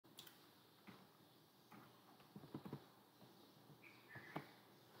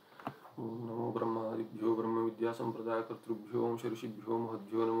संप्रदायकर्तृभ्यो ऋषिभ्यो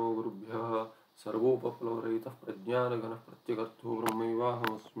महद्भ्यो नमो गुरुभ्यः सर्वोपप्लवरहितः प्रज्ञानघनः प्रत्यगर्थो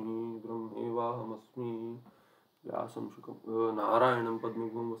ब्रह्मैवाहमस्मि व्यासं शुकं नारायणं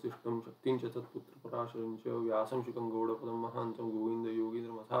पद्मभूं वसिष्ठं शक्तिं च तत्पुत्रपराशरं च व्यासं शुकं गौडपदं महान्तं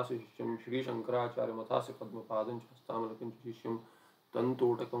गोविन्दयोगीन्द्रमथास्य शिष्यं श्रीशङ्कराचार्यमथास्य पद्मपादं च हस्तामलकं च शिष्यं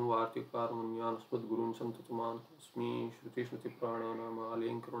तन्तोटकं वार्तिकारमन्यानस्मद्गुरून् सन्ततमानतोऽस्मि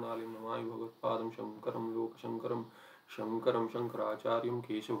श्रुतिस्मृतिप्राणानामालयं करुणालयं नमामि भगवत्पादं शङ्करं लोकशङ्करं शङ्करं शङ्कराचार्यं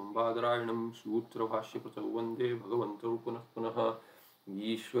केशवं बादरायणं सूत्रभाष्यकृतौ वन्दे भगवन्तौ पुनः पुनः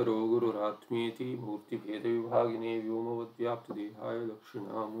ईश्वरो गुरुरात्मेति मूर्तिभेदविभागिने व्योमवद्व्याप्तदेहाय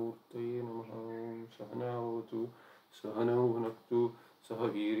दक्षिणामूर्तये नमः। सहना भवतु सहनौ भुनक्तु सह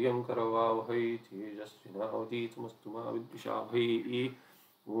वीर्यं करवावहै तेजस्विनावधीतमस्तु मा विद्विषावहै।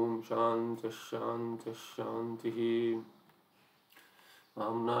 ओम शान्तिः शान्तिः शान्तिः।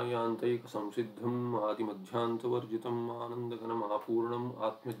 आम्नायान्तैकसंसिद्धम् आदिमध्यान्तवर्जितम् आनन्दघनमापूर्णम्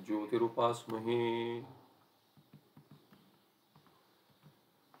आत्मज्योतिरुपास्महे।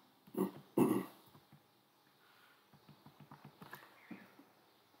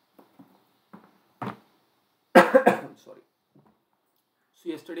 Sorry. So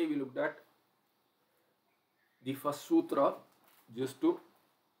yesterday we looked at the first sutra just to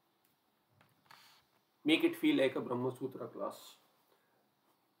make it feel like a Brahma Sutra class.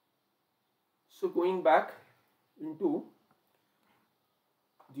 So going back into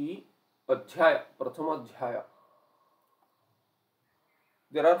the Adhyaya, Prathama Adhyaya,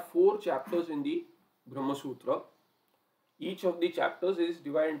 there are 4 chapters in the Brahma Sutra. Each of the chapters is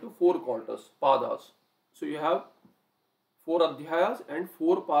divided into 4 quarters, padas. So you have 4 adhyayas and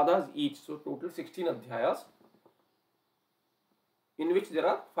 4 padas each. So total 16 adhyayas, in which there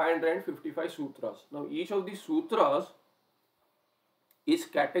are 555 sutras. Now each of these sutras is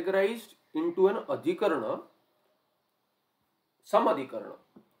categorized into an adhikarana, some adhikarana.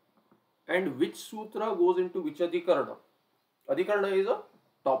 And which sutra goes into which adhikarana? Adhikarana is a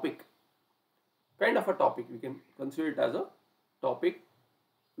topic, kind of a topic. We can consider it as a topic.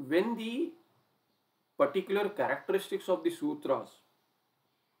 When the particular characteristics of the sutras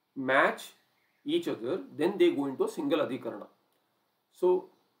match each other, then they go into a single adhikarana. So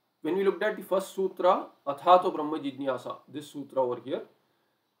when we looked at the first sutra, Athato Brahma Jijnasa, this sutra over here,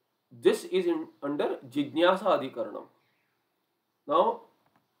 this is under Jijnasa Adhikaranam. Now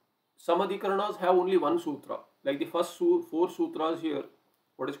some adhikaranas have only one sutra, like the first 4 sutras here,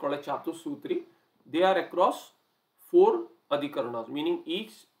 what is called a Chatus Sutri, they are across 4 adhikaranas, meaning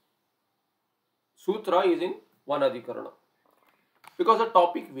each sutra is in one adhikarana, because the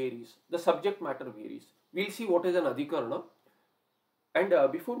topic varies, the subject matter varies. We'll see what is an adhikarana. And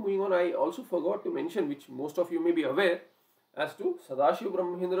before moving on, I also forgot to mention, which most of you may be aware, as to Sadashiva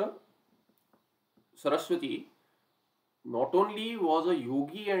Brahmendra Saraswati not only was a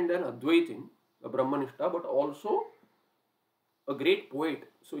yogi and an Advaitin, a Brahmanishta, but also a great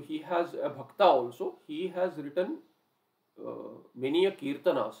poet. So he has a bhakta also. He has written many a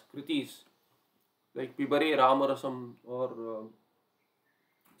kirtanas, kritis, like Pibare Ramarasam or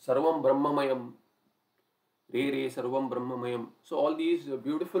Sarvam Brahmamayam, Re Re Sarvam Brahmamayam. So all these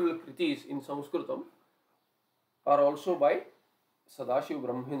beautiful kritis in Sanskritam are also by Sadashiva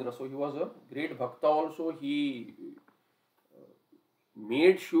Brahmendra. So he was a great bhakta also. He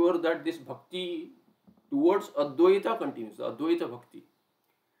made sure that this bhakti towards Advaita continues, the Advaita bhakti.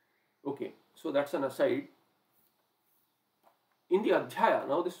 Okay, so that's an aside. In the Adhyaya,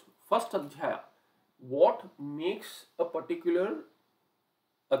 now this first Adhyaya, what makes a particular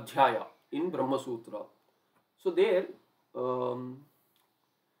Adhyaya in Brahma Sutra? So there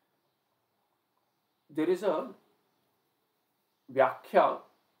is a Vyakhya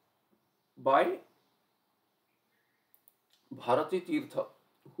by Bharati Tirtha,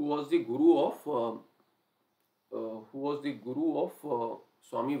 who was the guru of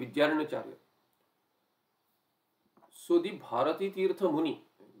Swami Vidyaranyacharya. So the Bharati Tirtha Muni,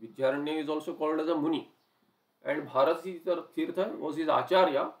 Vidyaranya is also called as a Muni, and Bharati Tirtha was his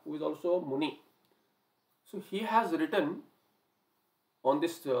Acharya, who is also a Muni. So he has written on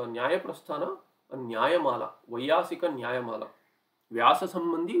this Nyaya Prasthana a Nyayamala, Vaiyasika Nyayamala, Vyasa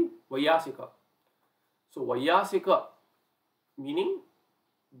Sambandhi Vaiyasika. So Vaiyasika meaning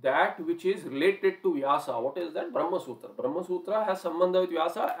that which is related to Vyasa. What is that? Brahma Sutra. Brahma Sutra has sambandha with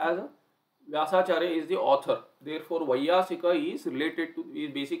Vyasa, as Vyasacharya is the author. Therefore Vaiyasika is related to,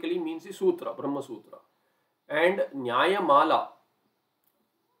 it basically means the Sutra, Brahma Sutra. And Nyayamala,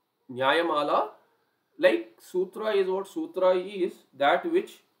 like Sutra is what? Sutra is that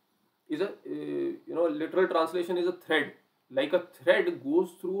which is a, literal translation is a thread. like a thread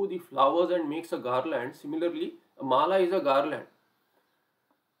goes through the flowers and makes a garland, similarly a mala is a garland.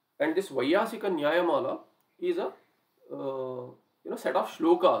 And this Vaiyasika Nyayamala is a set of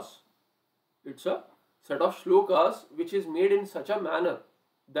shlokas. It's a set of shlokas which is made in such a manner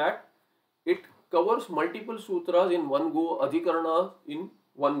that it covers multiple sutras in one go, adhikaranas in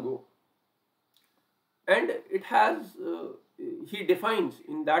one go. And it has, he defines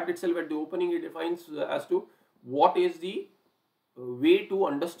in that itself at the opening, he defines as to what is the way to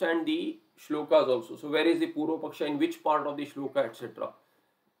understand the shlokas also. So where is the Purva Paksha, in which part of the shloka, etc.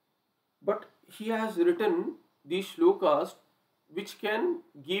 But he has written these shlokas which can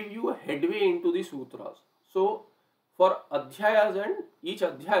give you a headway into the sutras. So for adhyayas, and each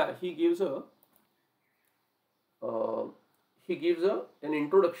adhyaya he gives an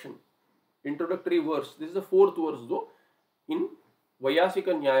introductory verse. This is the fourth verse though in Vaiyasika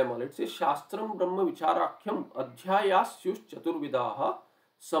Nyayamala. It says Shastram Brahma Vicharakhyam Adhyayasyush Chaturvidaha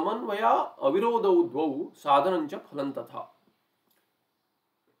Samanvaya Avirodau Dvau Sadhanancha Phalantatha.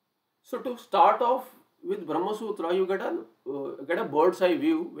 So to start off with Brahma Sutra, you get a bird's eye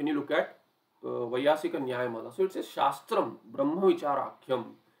view when you look at Vaiyasika Nyayamala. So it says Shastram Brahma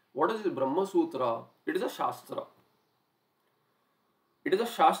Vicharakhyam. What is the Brahma Sutra? It is a Shastra. It is a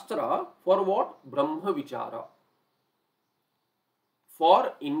Shastra for what? Brahma Vichara.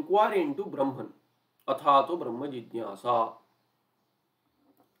 For inquiry into Brahman. Athato Brahma Jijnasa.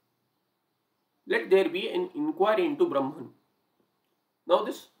 Let there be an inquiry into Brahman. Now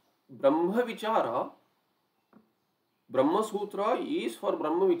this Brahma Vichara, Brahma Sutra is for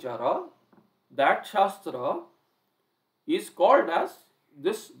Brahma Vichara. That Shastra is called as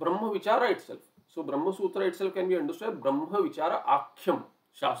this Brahma Vichara itself. So Brahma Sutra itself can be understood as Brahma Vichara Akhyam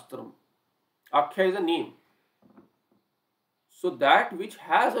Shastram. Akhya is a name. So that which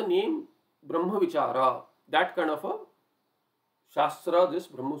has a name, Brahma Vichara, that kind of a Shastra this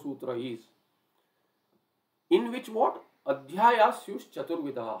Brahma Sutra is. In which what? Adhyayasyush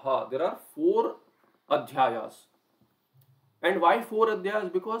Chaturvidaha. There are 4 adhyayas. And why 4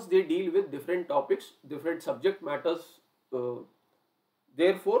 adhyayas? Because they deal with different topics, different subject matters.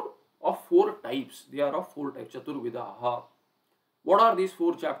 Therefore, of 4 types. They are of 4 types. Chaturvidaha. What are these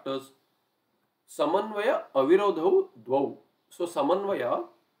 4 chapters? Samanvaya Avirodhau Dvau. So Samanvaya,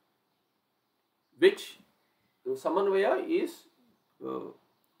 which Samanvaya is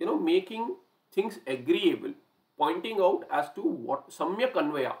making things agreeable, pointing out as to what Samyak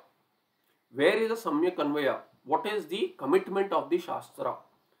Anvaya. Where is the Samyak Anvaya? What is the commitment of the Shastra?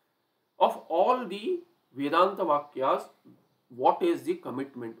 Of all the Vedanta Vakyas, what is the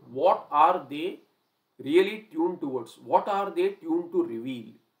commitment? What are they really tuned towards? What are they tuned to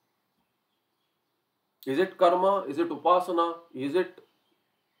reveal? Is it karma? Is it upasana? Is it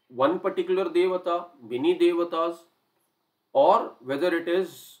one particular devata, many devatas? Or whether it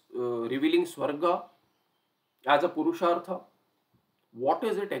is revealing Swarga as a Purushartha? What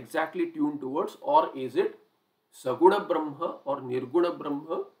is it exactly tuned towards? Or is it Saguna Brahma or Nirguna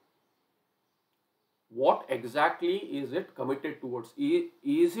Brahma? What exactly is it committed towards?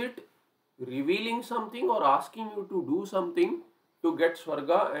 Is it revealing something or asking you to do something to get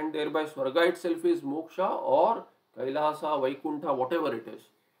Swarga, and thereby Swarga itself is Moksha, or Kailasa, Vaikuntha, whatever it is?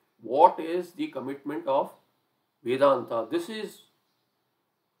 What is the commitment of Vedanta? This is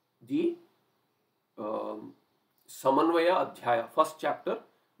the Samanvaya Adhyaya, first chapter,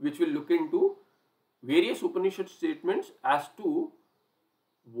 which will look into various Upanishad statements as to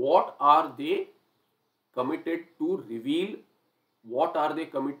what are they committed to reveal, what are they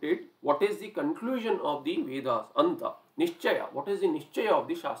committed, what is the conclusion of the Vedas, Anta, Nishchaya, what is the Nishchaya of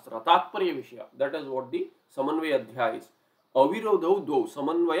the Shastra, Tatparya Vishaya, that is what the Samanvaya Adhyaya is. Avirodhau Dvau,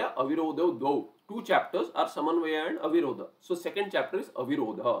 Samanvaya, Avirodhau Dvau. 2 chapters are Samanvaya and Avirodha. So second chapter is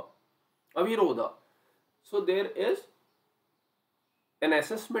Avirodha. Avirodha. So there is an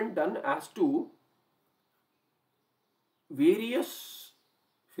assessment done as to various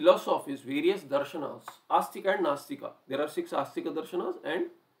philosophies, various darshanas, Astika and Nastika. There are 6 Astika darshanas and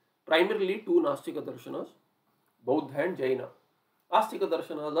primarily 2 Nastika darshanas, Bauddha and Jaina. Astika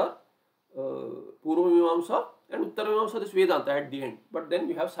darshanas are Purva Mimamsa and Uttara Mimamsa, this Vedanta at the end. But then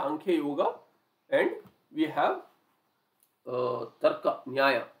we have Sankhya Yoga and we have Tarka,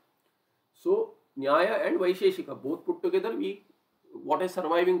 Nyaya. So Nyaya and Vaisheshika, both put together, what is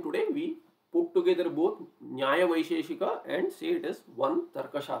surviving today, we put together both Nyaya Vaisheshika and say it is one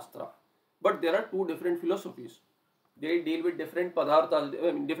Tarka Shastra. But there are 2 different philosophies. They deal with different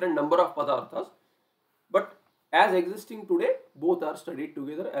padarthas, different number of padarthas. But as existing today, both are studied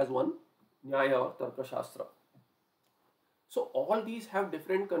together as one Nyaya or Tarka Shastra. So all these have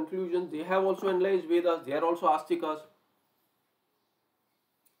different conclusions. They have also analyzed Vedas. They are also Astikas.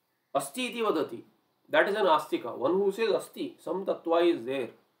 Asti iti vadati. That is an astika. One who says asti, some tattva is there.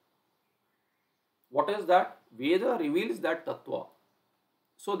 What is that? Veda reveals that tattva.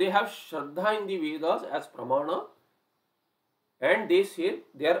 So they have Shraddha in the Vedas as pramana, and they say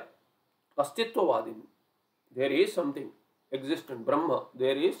they are astitvavadin. There is something existent, Brahma.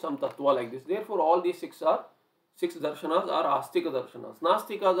 There is some tattva like this. Therefore, all these six darshanas are astika darshanas.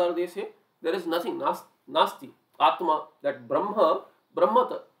 Nastikas are, they say there is nothing, nasti, atma, that Brahma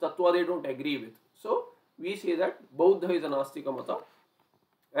tattva they don't agree with. So we say that Bauddha is an astika mata,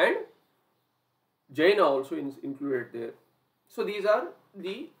 and Jaina also is included there. So these are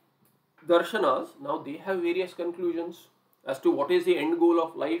the darshanas. Now they have various conclusions as to what is the end goal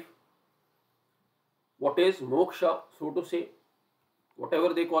of life, what is moksha, so to say,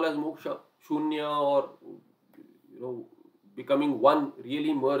 whatever they call as moksha, shunya, or becoming one,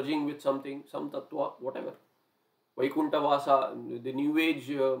 really merging with something, some tattva, whatever. Vaikuntha Vasa, the New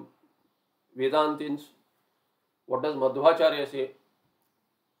Age Vedantins. What does Madhvacharya say?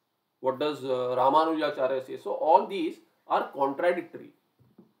 What does Ramanujacharya say? So all these are contradictory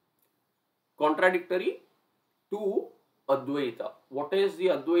to Advaita. What is the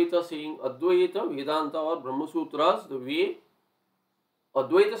Advaita saying? Advaita, Vedanta or Brahma Sutras, the way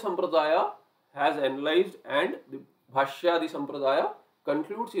Advaita Sampradaya has analyzed and the Bhashyadi Sampradaya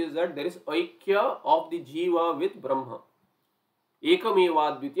concludes is that there is Aikya of the Jiva with Brahma.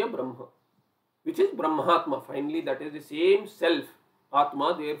 Ekamevadvitya Brahma, which is Brahmatma. Finally, that is the same self,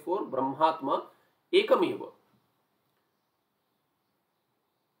 Atma, therefore Brahmatma, Ekameva.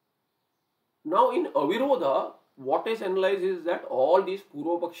 Now in Avirodha, what is analyzed is that all these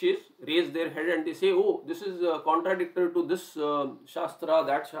Purvapakshis raise their head and they say, oh, this is contradictory to this Shastra,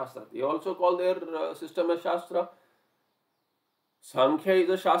 that Shastra. They also call their system as Shastra. Sankhya is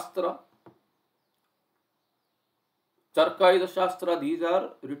a Shastra. Charka is a Shastra. These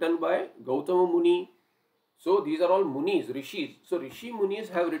are written by Gautama Muni. So these are all Munis, Rishis. So Rishi Munis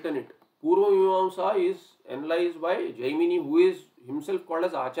have written it. Purva Mimamsa is analyzed by Jaimini, who is himself called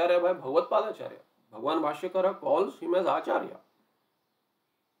as Acharya by Bhagavat-padacharya. Bhagavan Bhashyakara calls him as Acharya,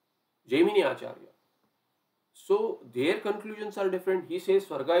 Jaimini Acharya. So their conclusions are different. He says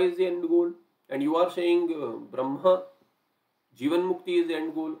Swarga is the end goal, and you are saying Brahma, Jivan Mukti is the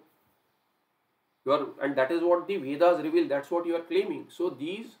end goal. And that is what the Vedas reveal. That's what you are claiming. So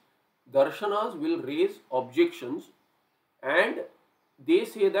these darshanas will raise objections, and they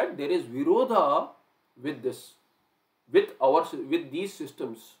say that there is virodha with this, with these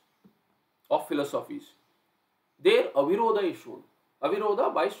systems of philosophies. There avirodha is shown.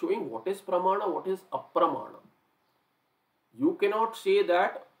 Avirodha by showing what is pramana, what is apramana. You cannot say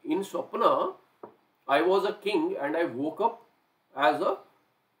that in Swapna I was a king and I woke up as a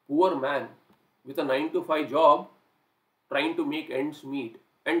poor man with a 9-to-5 job trying to make ends meet,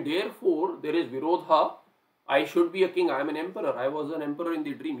 and therefore there is virodha. I should be a king, I am an emperor, I was an emperor in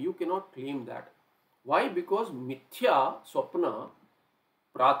the dream. You cannot claim that. Why? Because mithya swapna,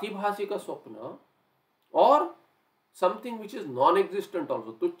 pratibhasika swapna, or something which is non-existent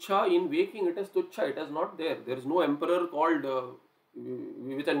also. Tuchha, in waking it is tuchha, it is not there. There is no emperor called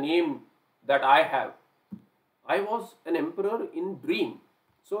with a name that I have. I was an emperor in dream.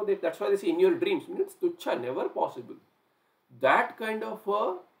 So that's why they say in your dreams. It's tuchha, never possible. That kind of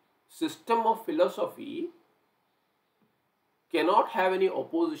a system of philosophy cannot have any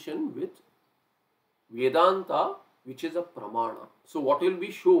opposition with Vedanta, which is a pramana. So what will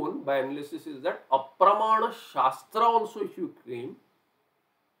be shown by analysis is that apramana shastra also if you claim,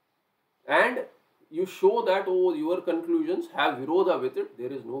 and you show that your conclusions have virodha with it,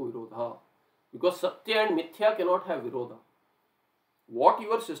 there is no virodha. Because satya and mithya cannot have virodha. What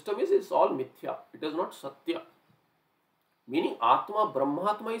your system is all mithya. It is not satya. Meaning Atma,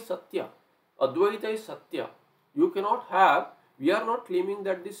 Brahmatma is satya. Advaita is satya. You cannot have, we are not claiming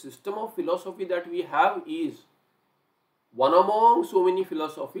that the system of philosophy that we have is one among so many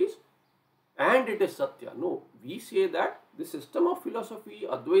philosophies and it is satya. No, we say that the system of philosophy,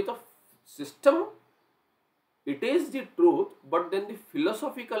 Advaita system, it is the truth, but then the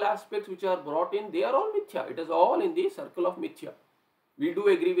philosophical aspects which are brought in, they are all mithya. It is all in the circle of mithya. We do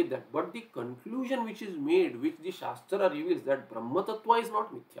agree with that. But the conclusion which is made, which the Shastra reveals, that Brahmatattva is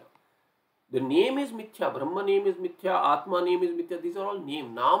not mithya. The name is mithya, Brahma name is mithya, Atma name is mithya, these are all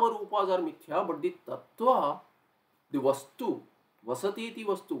names. Nama Rupas are mithya, but the Tattva, the Vastu, Vasatiti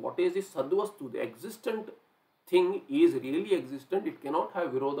Vastu, what is the Sadvastu, the existent thing is really existent, it cannot have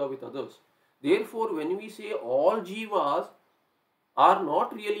virodha with others. Therefore, when we say all jivas are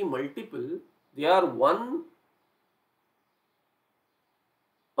not really multiple, they are one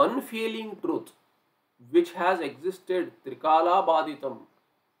unfailing truth which has existed, Trikala Baditam,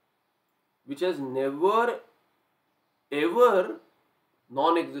 which has never ever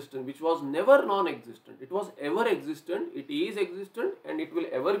non-existent, which was never non-existent, it was ever existent, it is existent, and it will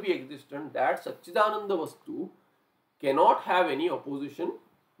ever be existent, that Satchidananda Vastu cannot have any opposition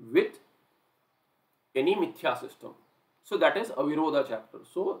with any mithya system. So that is Avirodha chapter.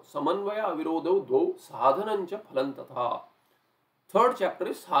 So Samanvaya Avirodho Dvau Sadhanancha Phalam Tatha. Third chapter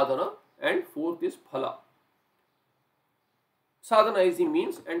is Sadhana and fourth is Phala. Sadhana is the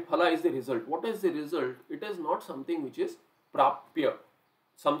means and Phala is the result. What is the result? It is not something which is prapya,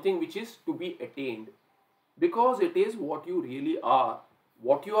 something which is to be attained, because it is what you really are,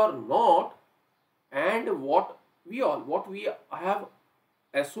 what you are not, and what we have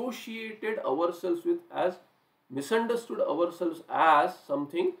associated ourselves with as, misunderstood ourselves as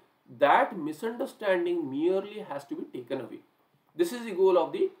something. That misunderstanding merely has to be taken away. This is the goal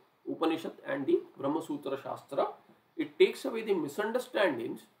of the Upanishad and the Brahma Sutra Shastra. It takes away the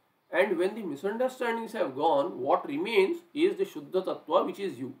misunderstandings, and when the misunderstandings have gone, what remains is the Shuddha Tattva, which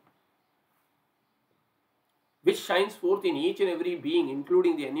is you, which shines forth in each and every being,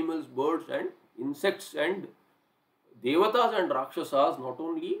 including the animals, birds and insects and Devatas and Rakshasas, not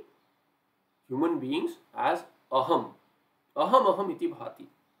only human beings, as Aham. Aham iti bhati.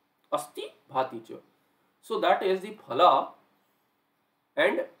 Asti bhati cha. So that is the Phala,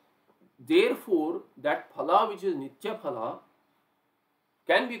 and therefore that Phala which is Nitya Phala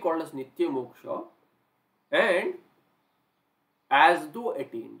can be called as Nitya Moksha, and as though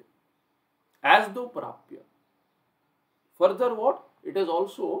attained, as though prapya. Further what? It is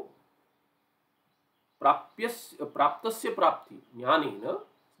also praptasya prapti, jnanena.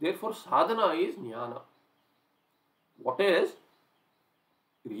 Therefore sadhana is jnana. What is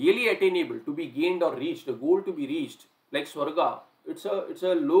really attainable, to be gained or reached, a goal to be reached, like Swarga, it's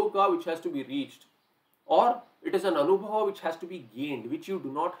a loka which has to be reached, or it is an anubhava which has to be gained, which you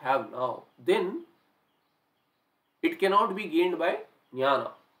do not have now. Then it cannot be gained by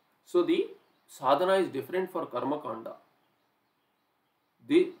jnana. So the sadhana is different for karma kanda.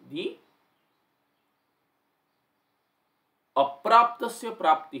 The apraptasya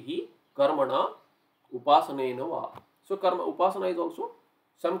praptihi karmana upasanena va. So karma, upasana is also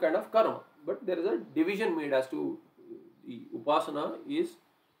some kind of karma, but there is a division made as to the upasana is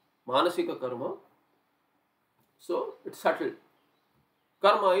manasika karma. So it's subtle.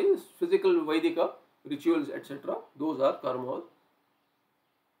 Karma is physical, Vaidika, rituals, etc. Those are karmas,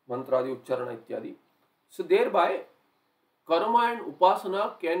 mantradi, ucharana, ityadi. So thereby, karma and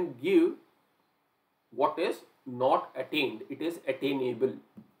upasana can give what is not attained. It is attainable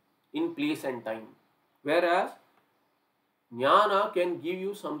in place and time. Whereas jnana can give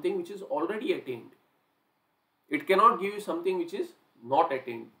you something which is already attained. It cannot give you something which is not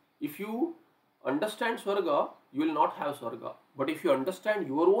attained. If you understand Swarga, you will not have Swarga. But if you understand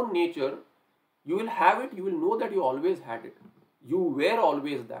your own nature, you will have it, you will know that you always had it. You were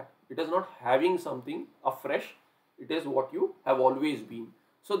always that. It is not having something afresh, it is what you have always been.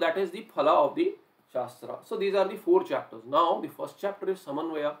 So that is the phala of the Shastra. So these are the 4 chapters. Now the first chapter is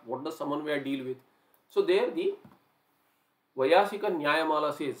Samanvaya. What does Samanvaya deal with? So there the Vayasika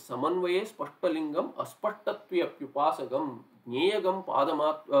Nyayamala says, Samanvaye Spashtalingam Aspashtatvi Apyupasagam Nyayagam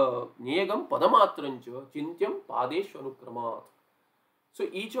Padamatrancha Chintyam Padeshvanukramat. So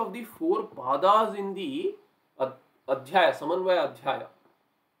each of the 4 padas in the Adhyaya, Samanvaya Adhyaya.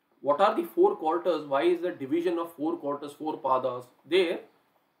 What are the 4 quarters? Why is the division of 4 quarters, 4 padas? There,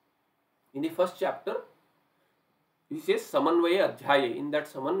 in the first chapter, he says Samanvaya Adhyaya. In that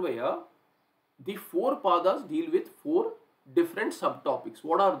Samanvaya, the 4 padas deal with 4 different subtopics.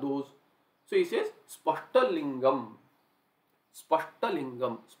 What are those? So he says Spashtalingam.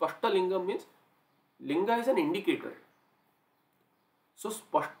 Spashtalingam. Spashtalingam means linga is an indicator. So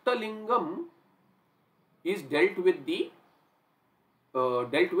Spashtalingam is dealt with in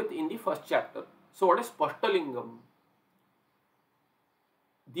the first chapter. So what is Spashtalingam?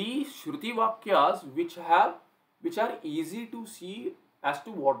 The Shruti Vakyas which are easy to see as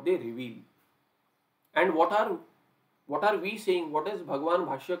to what they reveal. And what are we saying? What is Bhagavan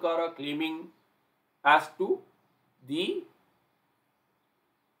Bhashyakara claiming as to the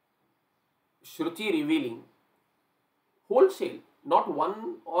Shruti revealing? Wholesale, not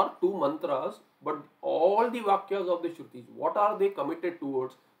 1 or 2 mantras, but all the Vakyas of the Shrutis. What are they committed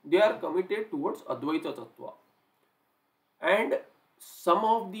towards? They are committed towards Advaita Tattva. And some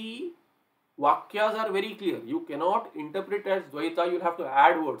of the Vakyas are very clear. You cannot interpret as Dvaita, you will have to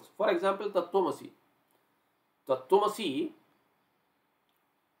add words. For example, Tattvamasi. Tattvamasi,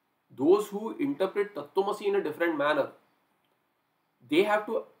 those who interpret Tattvamasi in a different manner, they have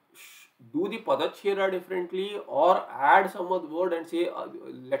to do the padachera differently or add some other word and say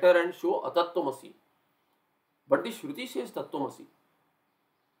letter and show atatvamasi. But the Shruti says tattvamasi.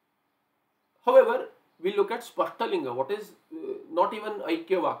 However, we look at Spashtalinga, what is not even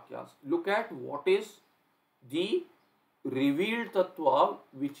Aikya Vakyas. Look at what is the revealed Tattva,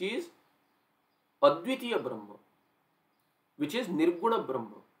 which is Advitiya Brahma, which is Nirguna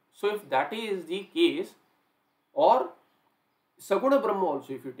Brahma. So if that is the case, or Saguna Brahma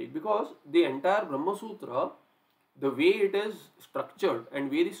also if you take, because the entire Brahma Sutra, the way it is structured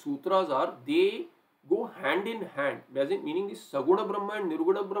and way the sutras are, they go hand in hand. Meaning the Saguna Brahma and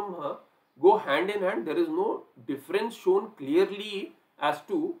Nirguna Brahma go hand in hand. There is no difference shown clearly as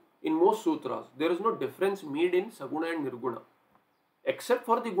to in most sutras. There is no difference made in Saguna and Nirguna. Except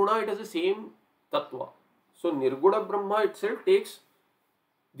for the Guna, it is the same Tattva. So Nirguna Brahma itself takes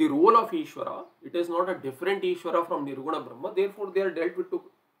the role of Ishvara. It is not a different Ishvara from Nirguna Brahma. Therefore, they are dealt with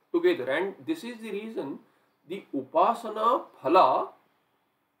together. And this is the reason the Upasana Phala,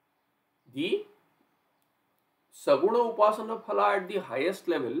 the Saguna Upasana Phala at the highest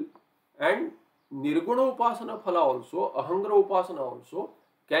level and Nirguna Upasana Phala also, Ahangra Upasana also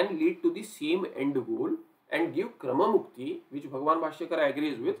can lead to the same end goal and give Krama Mukti, which Bhagavan Bhashyakara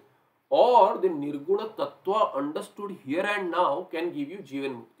agrees with, or the Nirguna Tattva understood here and now can give you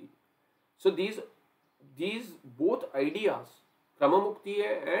Jivan Mukti. So these both ideas, Krama Mukti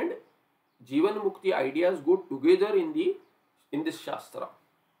and Jivan Mukti ideas go together in this Shastra.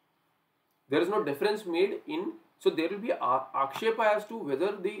 There is no difference made in, so there will be akshepa as to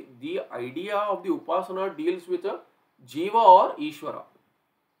whether the idea of the Upasana deals with a Jiva or Ishvara.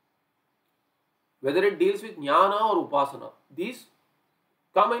 Whether it deals with Jnana or Upasana. These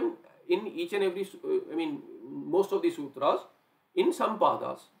come in each and every, most of the sutras, in some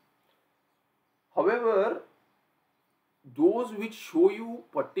padas. However, those which show you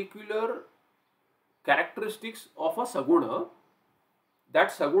particular characteristics of a Saguna,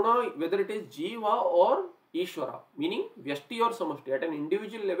 that Saguna, whether it is Jiva or Ishvara, meaning Vyashti or Samashti, at an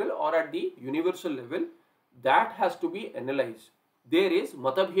individual level or at the universal level, that has to be analyzed. There is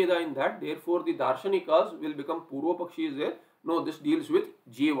Matabheda in that, therefore the Darshanikas will become Purva Pakshi is there. No, this deals with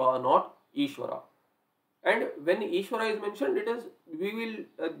Jiva, not Ishvara. And when Ishvara is mentioned, it is,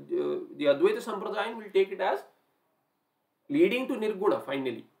 the Advaita Sampradaya will take it as leading to Nirguna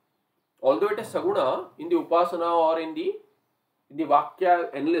finally. Although it is Saguna in the Upasana or in the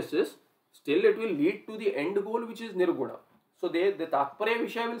Vakya analysis, still it will lead to the end goal which is Nirguna. So the Tatparya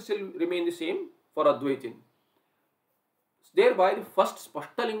Vishaya will still remain the same for Advaitin. Thereby the first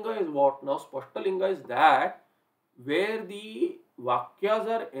Spashtalinga is what? Now Spashtalinga is that where the Vakyas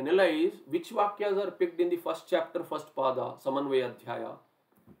are analyzed, which Vakyas are picked in the first chapter, first Pada, Samanvaya Adhyaya.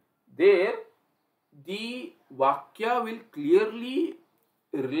 There the Vakya will clearly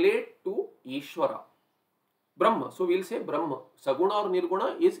relate to Ishvara, Brahma. So we will say Brahma. Saguna or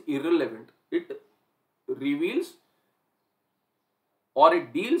Nirguna is irrelevant. It reveals or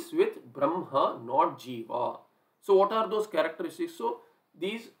it deals with Brahma, not Jiva. So what are those characteristics? So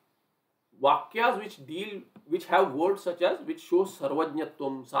these Vakyas which have words such as, which show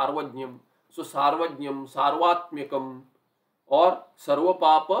Sarvajñatvam, Sarvajñam. So Sarvajñam, Sarvatmyakam or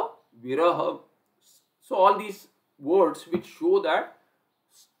Sarvapapa, Viraha. So all these words which show that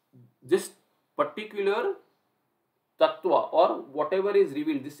this particular Tattva or whatever is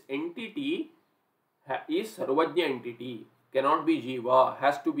revealed, this entity is Sarvajña entity, cannot be Jiva,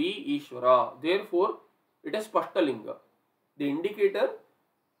 has to be Ishvara. Therefore, it is Spashtalinga. The indicator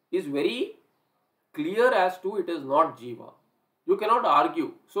is very clear as to it is not Jiva. You cannot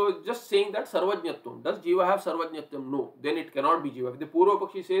argue. So just saying that Sarvajñatvam, does Jiva have Sarvajñatvam? No, then it cannot be Jiva. If the Purva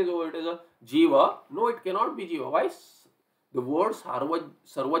Pakshi says, oh, it is a Jiva, no, it cannot be Jiva. Why? The word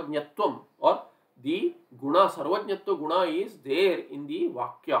Sarvajñatvam or the Guna, Sarvajñatva Guna is there in the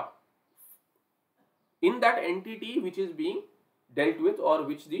Vakya, in that entity which is being dealt with or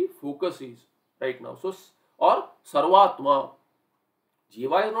which the focus is right now. So, or Sarvatma.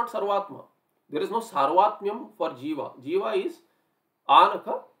 Jiva is not Sarvatma. There is no Sarvatmyam for Jiva. Jiva is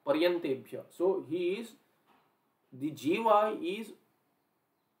Anaka Paryantebhya. So, the Jiva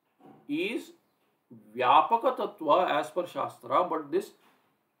is Vyapaka Tattva as per Shastra, but this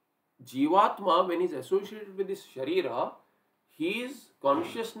Jivatma, when he is associated with this Sharira, his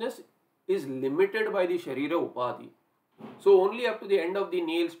consciousness is limited by the Sharira Upadhi. So only up to the end of the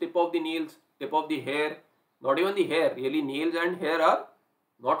nails, tip of the hair, not even the hair, really nails and hair are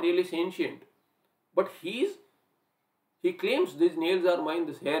not really sentient. But he claims these nails are mine,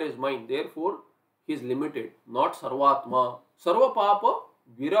 this hair is mine, therefore he is limited, not Sarvatma. Sarva Papa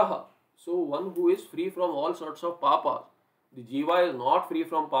Viraha. So one who is free from all sorts of papas. The Jiva is not free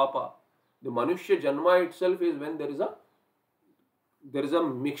from papa. The Manushya Janma itself is when there is a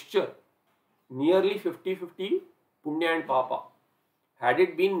mixture, nearly 50-50 Punya and Papa. Had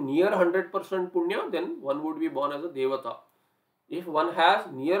it been near 100% Punya, then one would be born as a Devata. If one has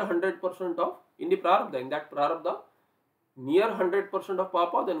near 100% of, in that Prarabdha, near 100% of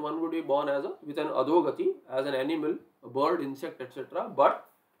Papa, then one would be born as with an Adhogati, as an animal, a bird, insect, etc. But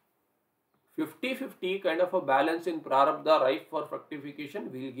 50-50 kind of a balance in Prarabdha ripe for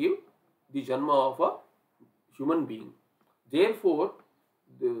fructification will give the Janma of a human being. Therefore,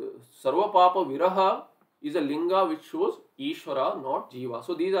 the Sarva Papa Viraha is a linga which shows Ishvara, not Jiva.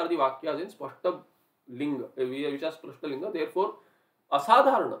 So these are the Vakyas in Spashta Linga, which are Spashta Linga. Therefore,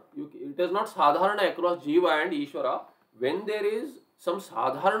 Asadharana, it is not Sadharana across Jiva and Ishvara. When there is some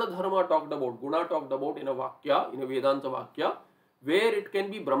Sadharana Dharma talked about, Guna talked about in a Vakya, in a Vedanta Vakya, where it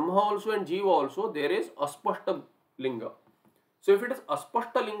can be Brahma also and Jiva also, there is Aspashta Linga. So if it is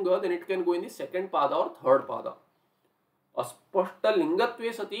Aspashta Linga, then it can go in the second Pada or third Pada. Aspashta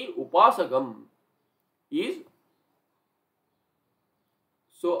Lingatve Sati Upasagam is,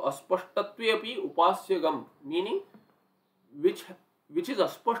 so Aspashtatve api Upasyagam, meaning which is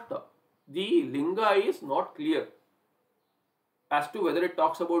Aspashta. The Linga is not clear as to whether it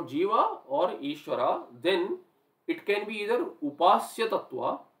talks about Jiva or Ishvara. Then it can be either Upasya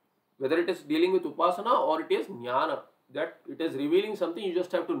Tattva, whether it is dealing with Upasana, or it is Jnana, that it is revealing something, you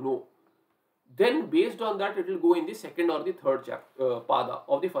just have to know. Then based on that, it will go in the second or the third Pada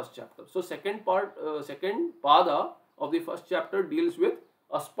of the first chapter. So second Pada of the first chapter deals with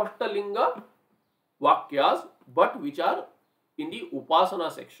Aspashta Linga Vakyas, but which are in the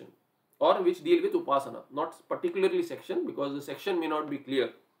Upasana section, or which deal with Upasana, not particularly section, because the section may not be clear.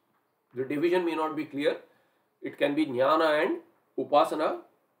 The division may not be clear. It can be Jnana and Upasana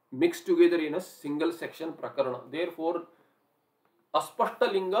mixed together in a single section Prakarana. Therefore,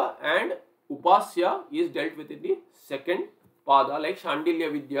 Aspashta Linga and Upasya is dealt with in the second Pada, like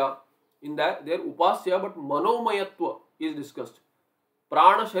Shandilya Vidya. In that, there Upasya, but Manomayatva is discussed.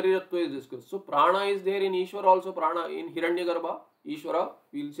 Prana Shariratva is discussed. So, Prana is there in Ishvara also, Prana in Hiranyagarbha. Ishvara,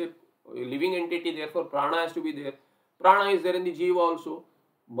 we will say a living entity, therefore Prana has to be there. Prana is there in the Jiva also.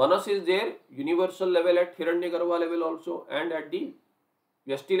 Manas is there, universal level at Hiranyagarbha level also, and at the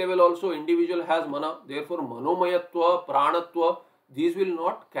Vyasti level also, individual has Mana. Therefore, Manomayatva, Pranatva, these will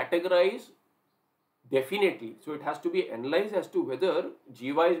not categorize definitely. So, it has to be analyzed as to whether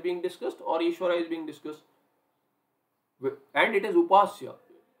Jiva is being discussed or Ishvara is being discussed. And it is Upasya.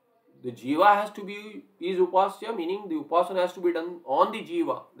 The Jiva has to be, is Upasya, meaning the Upasana has to be done on the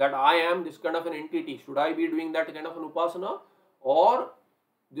Jiva, that I am this kind of an entity. Should I be doing that kind of an Upasana? Or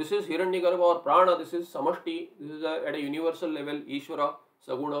this is Hiranyagarbha or Prana, this is Samashti, this is at a universal level, Ishvara,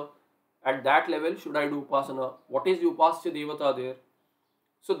 Saguna. At that level, should I do Upasana? What is the Upasya Devata there?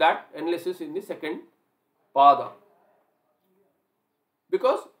 So that analysis in the second Pada.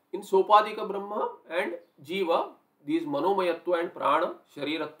 Because in Sopadika Brahma and Jiva, these Manomayatva and Prana,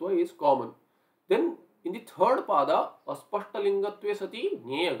 Shariratva is common. Then in the third Pada, Aspashtalingatve Sati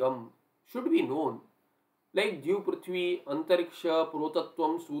Nyayagam should be known. Like Dhyu Prithvi, Antariksha,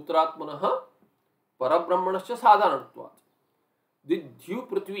 Protatvam, Sutratmanaha, Parabrahmanascha Sadhanatvat. The Dhyu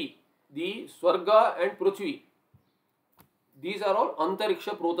Prithvi, the Swarga and Prithvi, these are all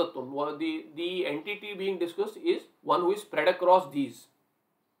Antariksha Protatvam. The entity being discussed is one who is spread across these.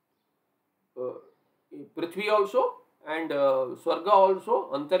 Prithvi also and Swarga also,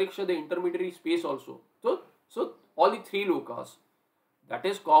 Antariksha, the intermediary space also. So all the three lokas. That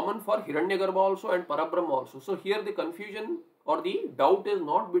is common for Hiranyagarbha also and Parabrahma also. So here the confusion or the doubt is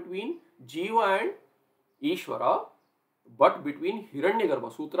not between Jiva and Ishvara, but between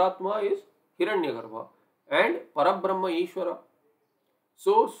Hiranyagarbha. Sutratma is Hiranyagarbha and Parabrahma Ishvara.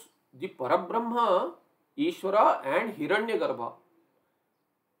 So the Parabrahma, Ishvara and Hiranyagarbha,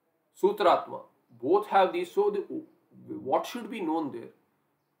 Sutratma, both have these. So what should be known there?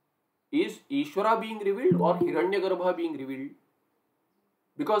 Is Ishvara being revealed or Hiranyagarbha being revealed?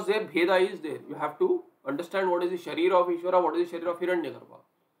 Because their Bheda is there. You have to understand what is the Sharira of Ishvara, what is the Sharira of Hiranyagarbha.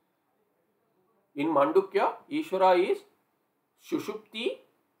 In Mandukya, Ishvara is Shushupti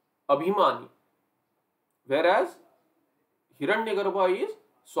Abhimani, whereas Hiranyagarbha is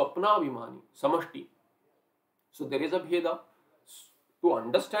Swapna Abhimani, Samashti. So there is a Bheda. To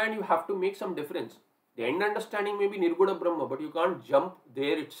understand, you have to make some difference. The end understanding may be Nirguna Brahma, but you can't jump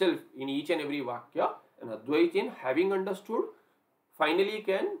there itself in each and every Vakya. And Advaitin, having understood, finally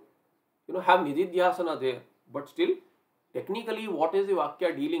can have Nididhyasana there. But still, technically, what is the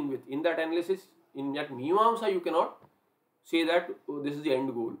Vakya dealing with? In that analysis, in that Mimamsa, you cannot say that this is the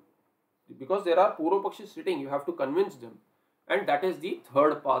end goal. Because there are Purva Pakshis sitting, you have to convince them. And that is the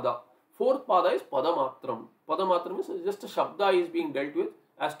third Pada. Fourth pada is padamatram. Padamatram is just a shabda is being dealt with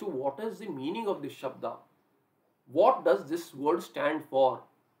as to what is the meaning of this shabda. What does this word stand for?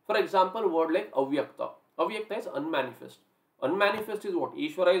 For example, word like avyakta. Avyakta is unmanifest. Unmanifest is what?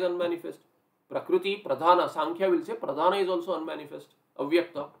 Ishvara is unmanifest. Prakriti, pradhana. Sankhya will say pradhana is also unmanifest.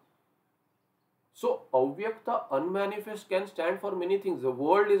 Avyakta. So, avyakta, unmanifest can stand for many things. The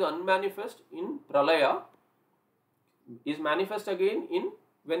world is unmanifest in pralaya, is manifest again in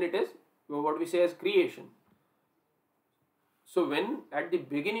when it is what we say as creation. So, when at the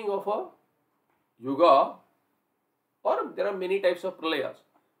beginning of a yuga, or there are many types of pralayas.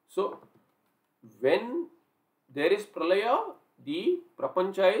 So, when there is pralaya, the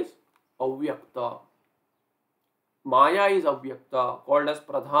prapancha is avyakta. Maya is avyakta, called as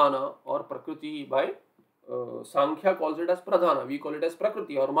pradhana, or prakriti by Sankhya calls it as pradhana. We call it as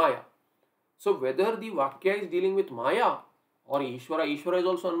prakriti or maya. So whether the vakya is dealing with maya or Ishvara, Ishvara is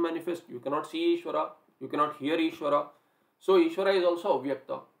also unmanifest. You cannot see Ishvara, you cannot hear Ishvara. So Ishvara is also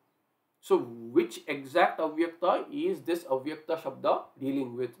avyakta. So which exact avyakta is this avyakta shabda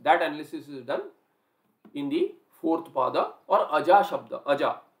dealing with? That analysis is done in the fourth pada, or aja shabda.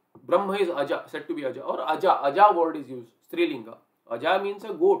 Aja. Brahma is aja, said to be aja, or aja. Aja word is used, strilinga. Aja means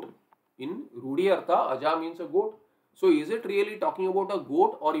a goat. In Rudhi Artha, aja means a goat. So is it really talking about a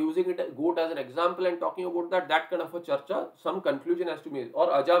goat, or using it a goat as an example and talking about that? That kind of a charcha, some conclusion has to be made. Or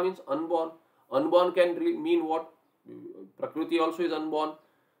aja means unborn. Unborn can mean what? Prakriti also is unborn.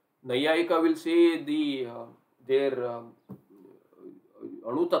 Nayayika will say their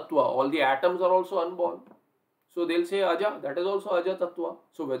anu tattva, all the atoms are also unborn. So they'll say aja, that is also aja tattva.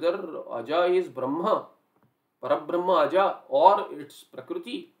 So whether aja is Brahma, Parabrahma aja, or it's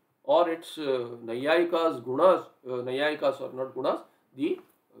Prakriti, or it's Nayayika's gunas, Nayayikas or not gunas, the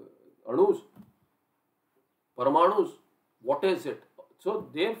anus, paramanus, what is it? So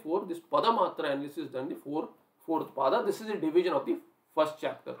therefore this padamatra analysis is done the fourth pada. This is the division of the first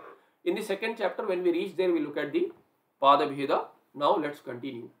chapter. In the second chapter, when we reach there, we look at the pada bheda. Now let's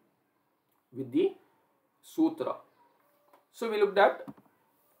continue with the sutra. So we looked at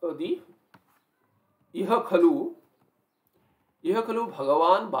the iha khalu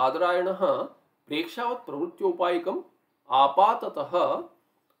bhagavan badrayanaha prekshavat pravrutyopayikam apatatah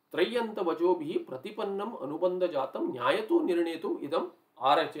trayanta vajobhi pratipannam anubandha jatam nyayato nirnetum idam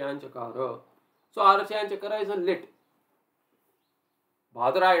arachayanchakara. So arachayanchakara is a lit.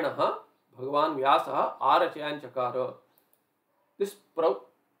 Badrayanaha bhagavan vyasaha arachayanchakara. This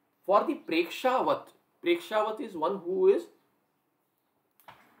for the prekshavat. Prekshavat is one who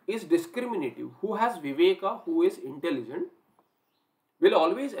is discriminative, who has viveka, who is intelligent, will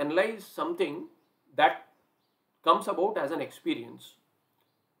always analyze something that comes about as an experience.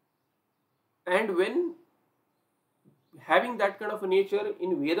 And when having that kind of a nature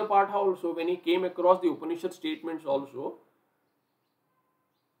in Veda Patha also, when he came across the Upanishad statements also,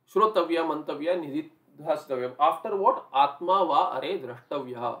 Shrotavya, Mantavya, Nididhastavya. After what? Atma va are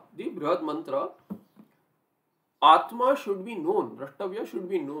drashtavya. The Brihad Mantra. Atma should be known. Drashtavya should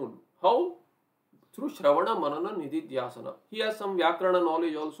be known. How? Through Shravana, Manana, Nididhyasana. He has some Vyakarana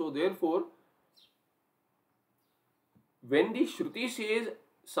knowledge also. Therefore, when the Shruti says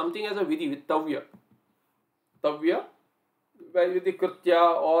something as a Vidhi with Tavya, with the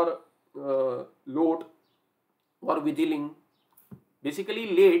Kritya or Lot or Vidhiling,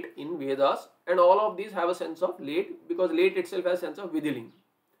 basically late in Vedas, and all of these have a sense of late, because late itself has a sense of Vidhiling.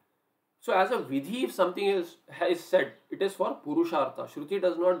 So as a Vidhi, if something is said, it is for Purushartha. Shruti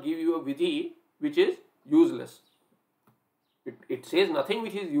does not give you a Vidhi which is useless. It says nothing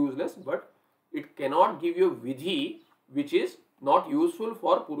which is useless, but it cannot give you a Vidhi which is not useful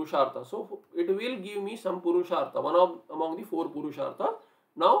for Purushartha. So it will give me some Purushartha, among the four Purusharthas.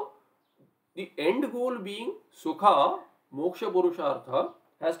 Now, the end goal being Sukha, Moksha Purushartha,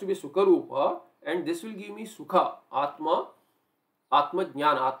 has to be Sukha Rupa, and this will give me Sukha, Atma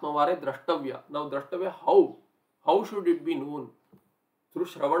Jnana, Atma Vare Drashtavya. Now Drashtavya, how should it be known? Through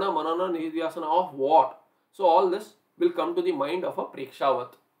Shravana, Manana, Nididhyasana of what? So all this will come to the mind of a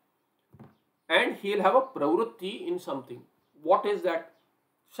Prekshavat. And he will have a Pravrutti in something. What is that?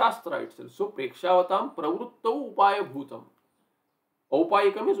 Shastra itself. So Prekshavatam Pravruttau Upaya Bhutam.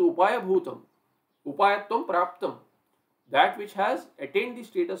 Upayikam is Upaya Bhutam. Upayatvam Praptam. That which has attained the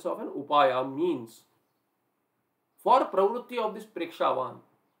status of an Upaya, means. For Pravrutti of this Prekshavan,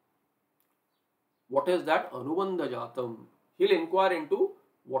 what is that? Anubandha Jatam. He'll inquire into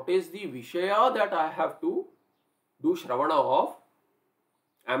what is the Vishaya that I have to do Shravana of.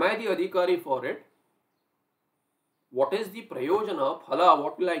 Am I the Adhikari for it? What is the Prayojana, Phala,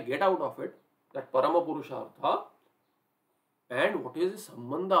 what will I get out of it? That Parama Purushartha. and what is the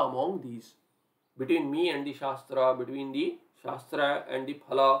sambandha among these, between me and the Shastra, between the Shastra and the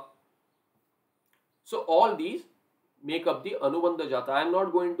Phala. So all these make up the Anubandha Jata. I am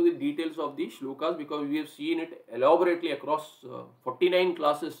not going to the details of the shlokas because we have seen it elaborately across 49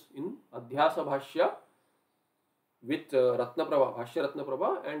 classes in Adhyasa Bhashya with Ratnaprabha, Bhashya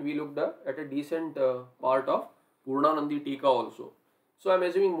Ratnaprabha, and we looked at a decent part of Purnanandi Tika also. So I am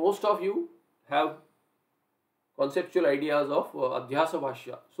assuming most of you have conceptual ideas of Adhyasa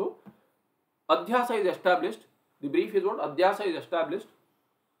Bhashya. So Adhyasa is established. The brief is what Adhyasa is established.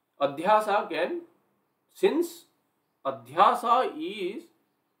 Adhyasa can, since Adhyasa is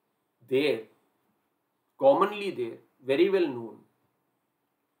there, commonly there, very well known,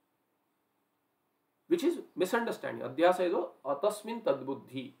 which is misunderstanding. Adhyasa is atasmin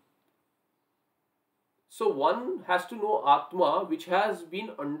tadbuddhi. So one has to know Atma, which has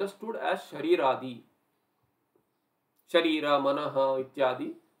been understood as Shariradi. Sharira, Manaha,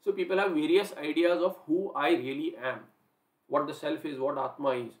 Ityadi. So people have various ideas of who I really am, what the self is, what Atma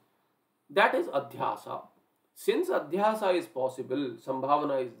is. That is Adhyasa. Since Adhyasa is possible,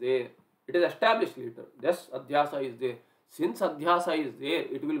 Sambhavana is there, it is established later. Yes, Adhyasa is there. Since Adhyasa is there,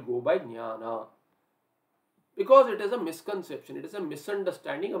 it will go by Jnana. Because it is a misconception, it is a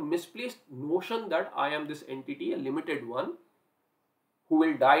misunderstanding, a misplaced notion that I am this entity, a limited one, who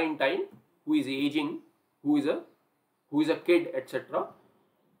will die in time, who is aging, who is a kid, etc.,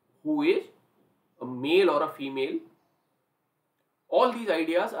 who is a male or a female. All these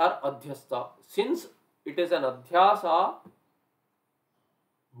ideas are Adhyasta. Since it is an Adhyasa,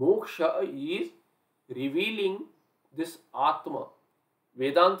 Moksha is revealing this Atma.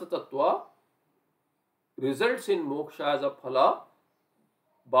 Vedanta Tattva results in Moksha as a Phala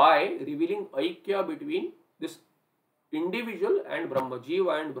by revealing Aikya between this individual and Brahma,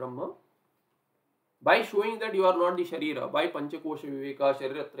 Jiva and Brahma, by showing that you are not the Sharira, by Panchakosha Viveka,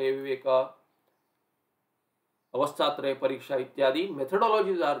 Shariratraya Viveka, Avasthatraya Pariksha ityadi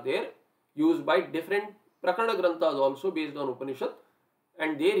methodologies are there used by different Prakarana Granthas also based on Upanishad,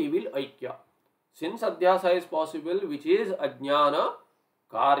 and they reveal Aikya. Since Adhyasa is possible, which is Ajnana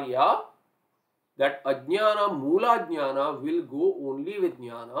Karya, that Ajnana, Mula Jnana will go only with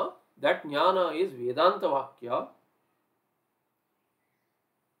Jnana. That Jnana is Vedanta Vakya.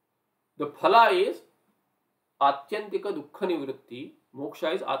 The Phala is Atyantika Dukkha Nivritti.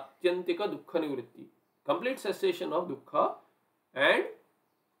 Moksha is Atyantika Dukkha Nivritti. Complete cessation of Dukkha and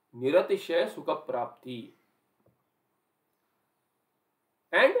Niratishaya Sukha Prapti.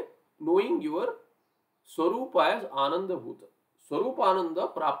 And knowing your Swarupa as Ananda Bhuta. Swarupa Ananda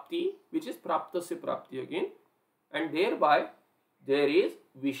Prapti, which is Praptasya Prapti again. And thereby there is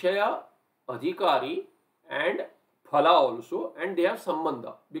Vishaya Adhikari and Phala also, and they have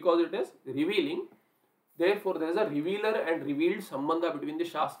Sambandha because it is revealing. Therefore, there is a revealer and revealed Sambandha between the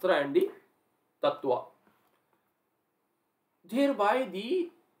Shastra and the Tattva. Thereby the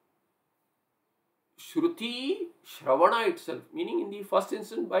Shruti Shravana itself, meaning in the first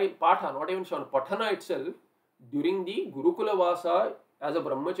instance by Patha, not even Shravana, Pathana itself, during the Gurukula Vasa as a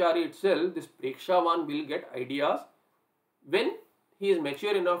Brahmachari itself, this Prekshavan will get ideas when he is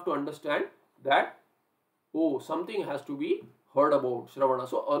mature enough to understand that, oh, something has to be heard about, Shravana.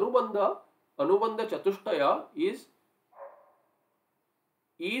 So Anubandha Chatushtaya is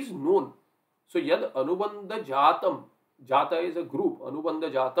known. So Yad Anubandha Jatam, Jata is a group,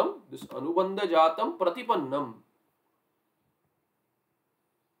 Anubandha Jatam, this Anubandha Jatam Pratipannam.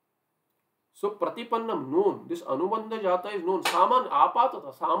 So Pratipannam known, this Anubandha Jata is known. Saman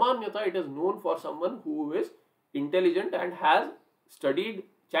Apatata, Samanyata, it is known for someone who is intelligent and has studied,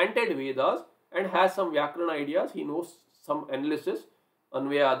 chanted Vedas and has some Vyakarana ideas. He knows some analysis,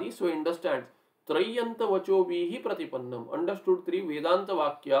 Anvayadi, so he understands. Trayanta Vacho Vihi Pratipannam, understood three Vedanta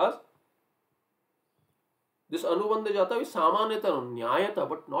Vakyas. This Anubandha Jata is Samanyata, Nyayata,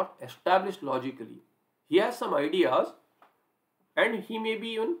 but not established logically. He has some ideas and he may be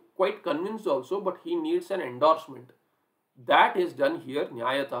even quite convinced also, but he needs an endorsement. That is done here,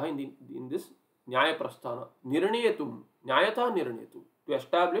 Nyayata, in this Nyaya Prasthana. Nirnayatum, Nyayata Nirnayatum, to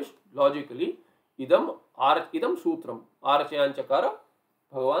establish logically, idam sutram, Archayanchakara,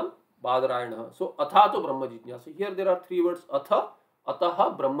 Bhagavan, Badarayana. So, Atha to Brahma Jijnasa. Here there are three words, Atha,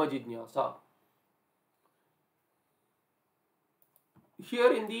 Ataha, Brahma Jijnasa.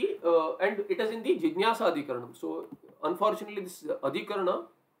 Here in the, and it is in the Jijnasa Adhikaranam. So, unfortunately, this Adhikarana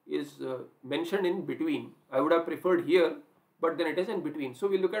is mentioned in between. I would have preferred here, but then it is in between. So,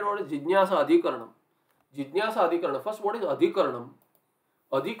 we look at what is Jijnasa Adhikaranam. Jijnasa Adhikaranam. First, what is Adhikaranam?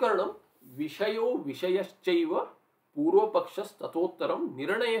 Adhikaranam, Vishayo Vishayaschaiva Purva Pakshas Tatottaram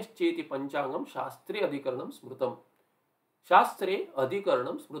Nirnayascheti Panchangam Shastri Adhikaranam Smrutam. Shastre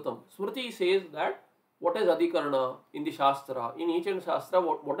adhikaranam smrutam. Smriti says that what is adhikarana in the Shastra? In each and Shastra,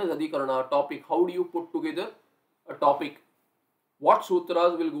 what is adhikarana? A topic. How do you put together a topic? What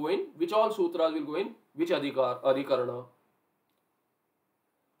sutras will go in? Which all sutras will go in? Which adhikarana?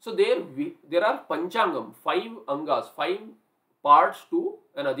 So there are panchangam, 5 angas, 5 parts to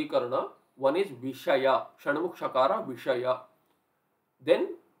an adhikarana. One is Vishaya, Shanamukh Shakara, Vishaya.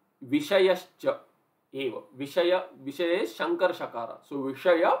 Then Vishayascha eva. Vishaya is Shankar Shakara. So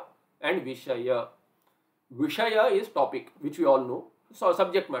Vishaya and Vishaya. Vishaya is topic, which we all know. So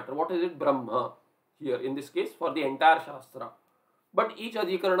subject matter. What is it? Brahma. Here in this case for the entire Shastra. But each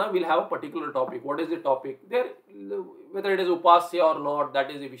adhikarana will have a particular topic. What is the topic? There, whether it is upasya or not,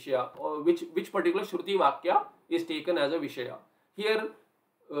 that is a Vishaya. Or which particular Shruti Vakya is taken as a Vishaya. Here,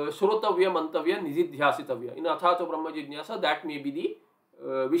 Shrotavya, Mantavya, Nididhyasitavya. In Athato Brahma Jijnasa, that may be the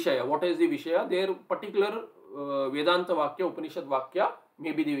Vishaya. What is the Vishaya? Their particular Vedanta Vakya, Upanishad Vakya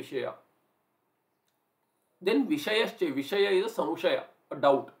may be the Vishaya. Then Vishayascha. Vishaya is a Samshaya, a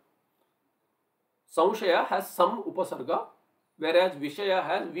doubt. Samshaya has some Upasarga, whereas Vishaya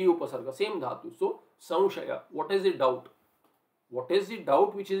has V Upasarga, same dhatu. So, Samshaya, what is the doubt? What is the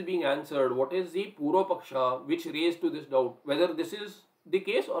doubt which is being answered? What is the Purva Paksha which raised to this doubt? Whether this is the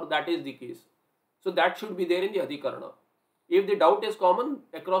case or that is the case. So, that should be there in the Adhikarana. If the doubt is common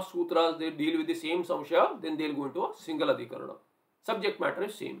across sutras, they deal with the same Samshaya, then they will go into a single Adhikarana. Subject matter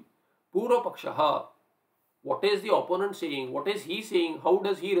is same. Purva Paksha, what is the opponent saying? What is he saying? How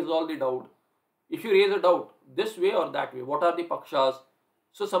does he resolve the doubt? If you raise a doubt, this way or that way, what are the pakshas?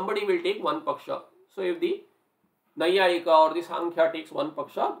 So somebody will take one paksha. So if the Nayayika or the Sankhya takes one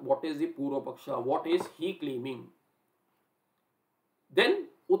paksha, what is the Purva Paksha? What is he claiming? Then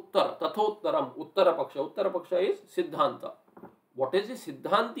Uttara, Tathottaram, Uttara Paksha. Uttara Paksha is Siddhanta. What is the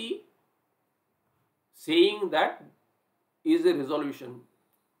Siddhanti saying that is the resolution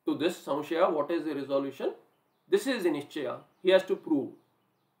to this Samshaya? What is the resolution? This is the Nishchaya. He has to prove.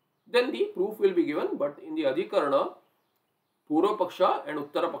 Then the proof will be given, but in the Adhikarana, Purva Paksha and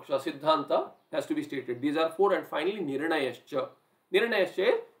Uttara Paksha, Siddhanta has to be stated. These are 4, and finally Nirnayascha. Nirnayascha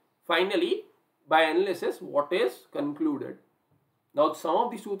is finally, by analysis, what is concluded. Now some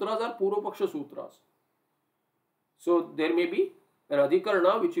of the sutras are Purva Paksha sutras. So there may be an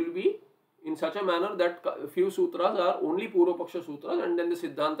Adhikarana which will be in such a manner that few sutras are only Purva Paksha sutras, and then the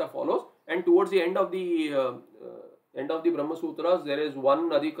Siddhanta follows, and towards the end of the Brahma Sutras, there is one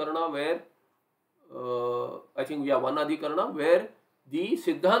Adhikarana where, one Adhikarana where the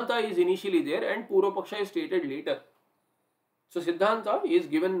Siddhanta is initially there and Purva Paksha is stated later. So Siddhanta is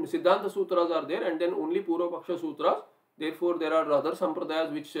given, Siddhanta Sutras are there and then only Purva Paksha Sutras. Therefore, there are other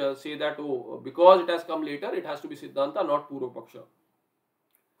Sampradayas which say that, because it has come later, it has to be Siddhanta, not Purva Paksha.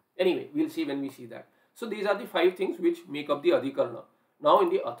 Anyway, we'll see when we see that. So these are the 5 things which make up the Adhikarana. Now in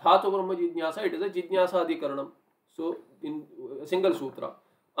the Athato Brahma Jijnasa, it is a Jijnasa Adhikaranam. So, in a single sutra,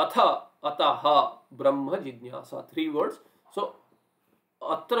 Atha, Ataha, Brahma Jijnasa, 3 words. So,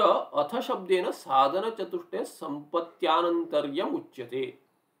 Atra, Atha Shabdena Sadhana Chatushte Sampatyanantaryam Uchyate.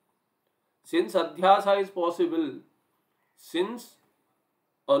 Since Adhyasa is possible, since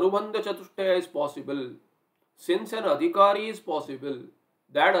Anubandha Chatushte is possible, since an Adhikari is possible,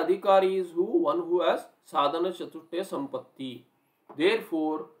 that Adhikari is who? One who has Sadhana Chatushte Sampatti.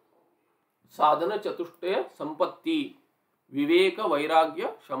 Therefore, Sadhana Chatushtaya Sampatti, Viveka,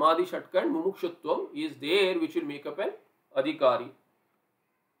 Vairagya, Samadhi Shatka and Mumukshutvam is there which will make up an Adhikari.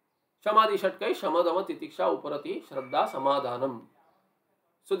 Samadhi Shatka is Shamadama, Titiksha, Uparati, Shraddha, Samadhanam.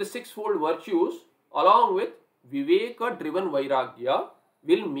 So the 6-fold virtues along with Viveka driven Vairagya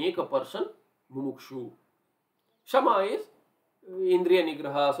will make a person Mumukshu. Shama is Indriya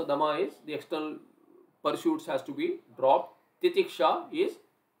Nigraha, so Dama is the external pursuits has to be dropped. Titiksha is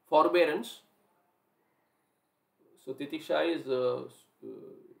forbearance. So Titiksha is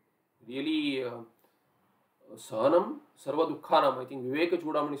really Sahanam Sarva Dukkhanam. I think Viveka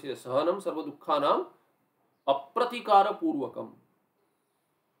Chudamani says Sahanam Sarva Dukkhanam Apratikara Purvakam.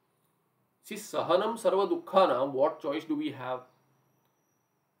 See, Sahanam Sarva Dukkhanam, what choice do we have?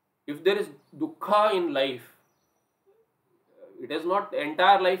 If there is Dukkha in life, it is not,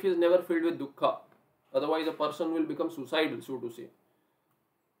 entire life is never filled with Dukkha. Otherwise a person will become suicidal, so to say.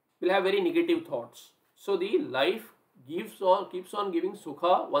 Will have very negative thoughts. So the life keeps on giving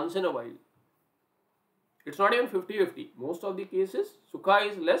sukha once in a while. It's not even 50-50. Most of the cases, sukha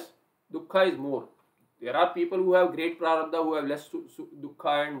is less, dukkha is more. There are people who have great prarabdha who have less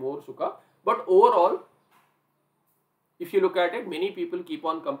dukkha and more sukha. But overall, if you look at it, many people keep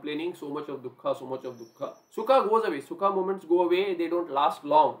on complaining so much of dukkha, so much of dukkha. Sukha goes away. Sukha moments go away. They don't last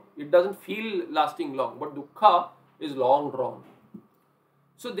long. It doesn't feel lasting long. But dukkha, is long drawn.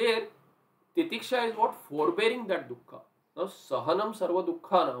 So there, titiksha is what? Forbearing that dukkha. Now, sahanam sarva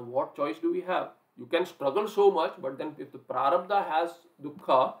dukkhana, what choice do we have? You can struggle so much, but then if the prarabdha has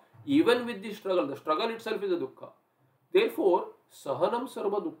dukkha, even with the struggle itself is a dukkha. Therefore, sahanam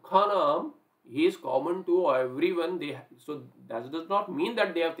sarva dukkhanam is common to everyone. So that does not mean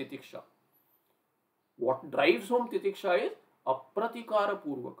that they have titiksha. What drives home titiksha is apratikara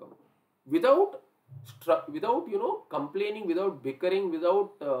purvakam. Without complaining, without bickering,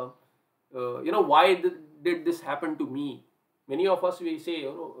 without why did this happen to me? Many of us, we say,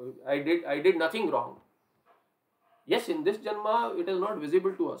 I did nothing wrong. Yes, in this janma it is not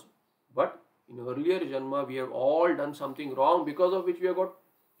visible to us, but in earlier janma we have all done something wrong, because of which we have got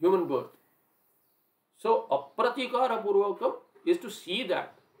human birth. So apratikara purvakam is to see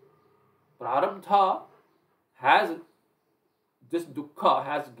that prarabdha has this dukkha,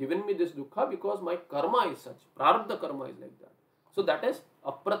 has given me this dukkha because my karma is such. Prarabdha karma is like that. So that is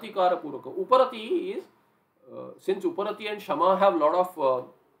apratikara purvaka. Uparati is, since uparati and shama have lot of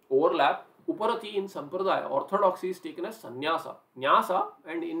overlap, uparati in sampradaya, orthodoxy is taken as sannyasa. Nyasa,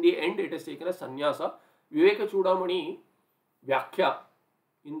 and in the end it is taken as sannyasa. Viveka Chudamani Vyakhya.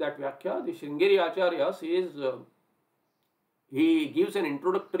 In that Vyakhya, the Sringeri Acharya says, he gives an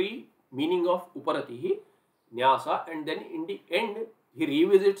introductory meaning of uparati, nyasa, and then in the end he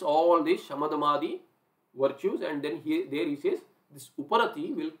revisits all these shamadamadi virtues, and then there he says this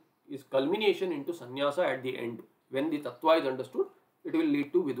uparati is culmination into sannyasa at the end. When the tattva is understood, it will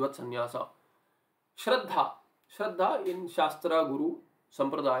lead to vidvat sannyasa. Shraddha in Shastra, Guru,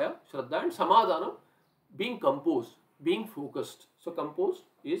 Sampradaya, Shraddha, and Samadhana, being composed, being focused. So composed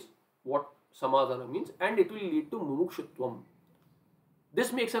is what Samadhana means, and it will lead to mumukshutvam.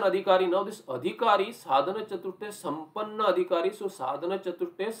 This makes an adhikari. Now this adhikari, sadhana chaturte sampanna adhikari. So sadhana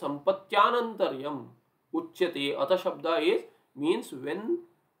chaturte sampatyanantaryam uchyate. Ata shabda is, means when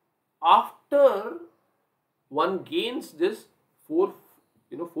after one gains this four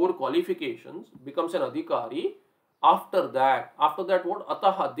qualifications, becomes an adhikari. After that what?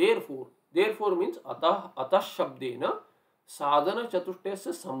 Ataha, therefore means atah shabdena sadhana chatushtaya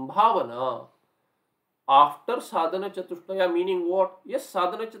sambhavana. After sadhana chatushtaya, meaning what? Yes,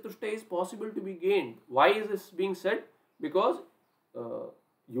 sadhana chatushtaya is possible to be gained. Why is this being said? Because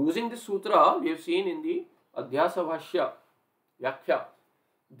using this sutra, we have seen in the Adhyasa Bhashya, Vyakhya,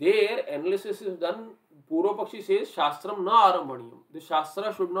 their analysis is done. Purva Pakshi says, Shastram na arambhaniyam. The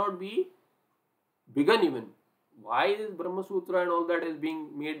Shastra should not be begun even. Why is Brahma Sutra and all that is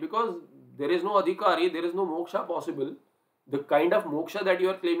being made? Because there is no adhikari, there is no moksha possible. The kind of moksha that you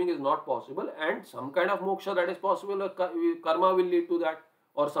are claiming is not possible, and some kind of moksha that is possible, karma will lead to that,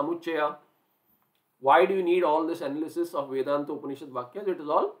 or samuchaya. Why do you need all this analysis of Vedanta Upanishad Vakyas? It is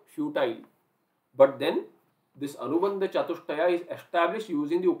all futile. But then this Anubandha Chatushtaya is established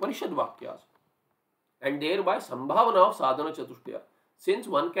using the Upanishad Vakyas, and thereby Sambhavana of Sadhana Chatushtaya. Since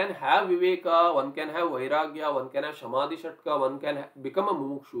one can have Viveka, one can have Vairagya, one can have Samadhi Shatka, one can become a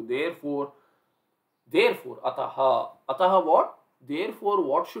Mumukshu. Therefore, ataha what? Therefore,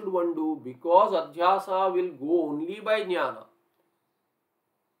 what should one do? Because adhyasa will go only by jnana.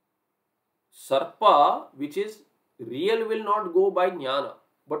 Sarpa, which is real, will not go by jnana,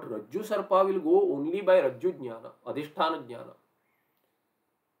 but Rajju Sarpa will go only by Rajju jnana, adhisthana jnana.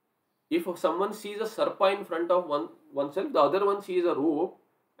 If someone sees a Sarpa in front of oneself, the other one sees a rope,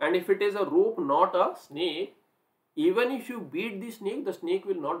 and if it is a rope, not a snake, even if you beat the snake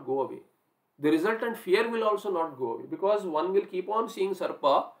will not go away. The resultant fear will also not go away, because one will keep on seeing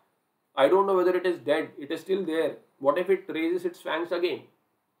Sarpa. I don't know whether it is dead, it is still there. What if it raises its fangs again?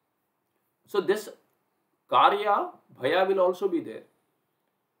 So this karya, bhaya will also be there.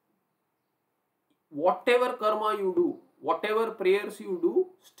 Whatever karma you do, whatever prayers you do,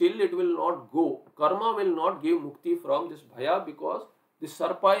 still it will not go. Karma will not give mukti from this bhaya, because this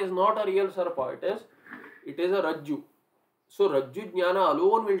Sarpa is not a real Sarpa. It is a Rajju. So Rajju jnana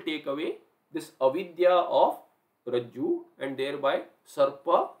alone will take away this avidya of Rajju, and thereby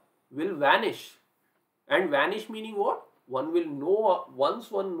Sarpa will vanish. And vanish meaning what? One will know,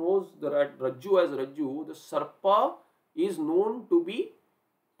 once one knows the Rajju as Rajju, the Sarpa is known to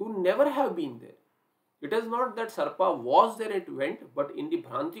never have been there. It is not that Sarpa was there, it went, but in the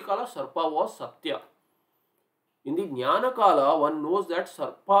Bhranti Kala, Sarpa was Satya. In the Jnana Kala, one knows that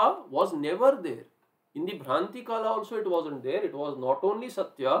Sarpa was never there. In the Bhranti Kala also it wasn't there. It was not only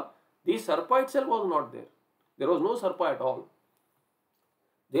Satya, the Sarpa itself was not there. There was no Sarpa at all.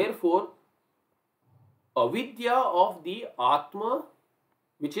 Therefore, avidya of the Atma,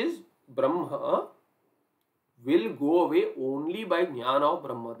 which is Brahma, will go away only by jnana of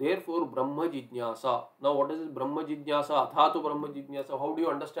Brahma. Therefore, Brahma Jijnasa. Now, what is this Brahma Jijnasa? Athato Brahma Jijnasa. How do you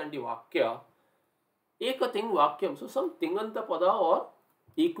understand the Vakya? Ekating Vakyam. So, some Tinganta Pada or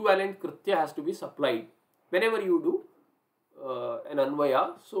equivalent Kritya has to be supplied. Whenever you do an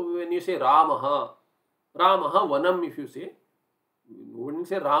Anvaya, so when you say Ramaha, Ramaha Vanam, if you say, you wouldn't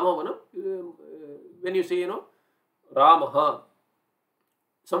say Rama Vanam. When you say, Ramaha,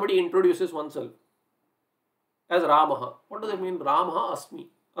 somebody introduces oneself as Ramaha. What does it mean? Ramaha Asmi.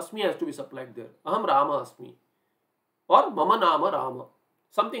 Asmi has to be supplied there. Aham Rama Asmi. Or Mama Nama Rama.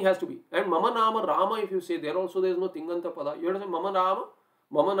 Something has to be. And Mama Nama Rama, if you say there also, there is no Tinganta Pada. You have to say Mama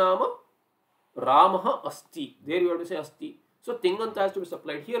Nama Ramaha Asti. There you have to say Asti. So Tinganta has to be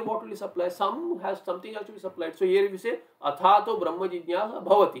supplied. Here what will you supply? Something has to be supplied. So here if you say Athato Brahma Jijnasa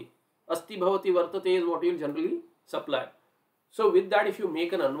Bhavati. Asti Bhavati Vartate is what you will generally supply. So with that, if you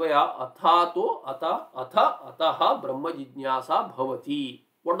make an Anvaya, Athato Ataha Brahma Jijnasa Bhavati.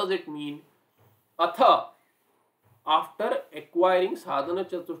 What does it mean? Atha, after acquiring Sadhana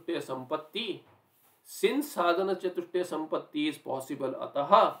Chatushte Sampatti, since Sadhana Chatushte Sampatti is possible,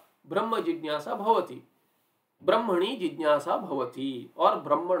 Ataha Brahma Jijnasa Bhavati. Brahmani Jijnasa Bhavati or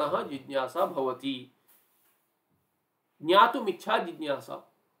Brahmanaha Jijnasa Bhavati. Jnatum Ichha Jijnasa.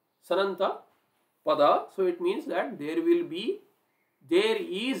 Sananta Pada. So it means that there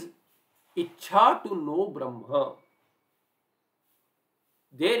is Ichha to know Brahma.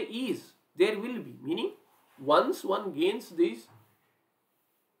 There will be. Meaning, once one gains this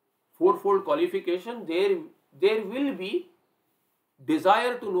fourfold qualification, there will be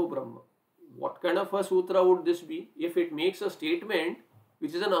desire to know Brahma. What kind of a sutra would this be? If it makes a statement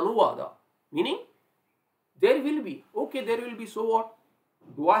which is an anuvada, meaning there will be. Okay, there will be, so what?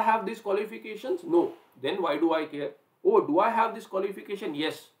 Do I have these qualifications? No. Then why do I care? Oh, do I have this qualification?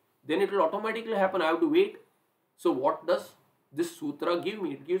 Yes. Then it will automatically happen. I have to wait. So what does this sutra give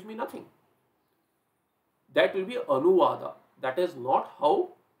me? It gives me nothing. That will be anuvada. That is not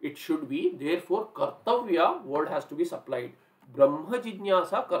how it should be. Therefore, kartavya word has to be supplied. Brahma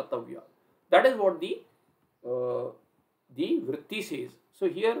Jijnasa kartavya. That is what the vritti says. So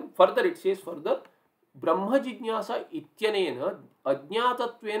here further it says Brahma Jijnasa ityanena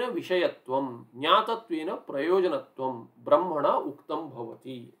ajñātatvena vishayatvam jñātatvena prayojanatvam brahmana uktam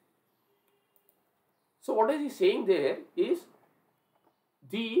bhavati. So what is he saying there is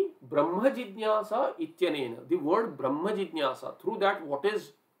the Brahma Jijnasa ityanena, the word Brahma Jijnasa, through that what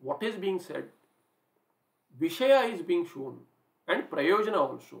is being said, Vishaya is being shown and Prayojana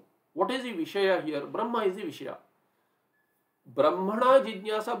also. What is the Vishaya here? Brahma is the Vishaya. Brahmana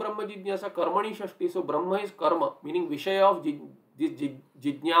Jijnasa, Brahma Jijnasa, Karmani Shashti. So Brahma is Karma, meaning Vishaya of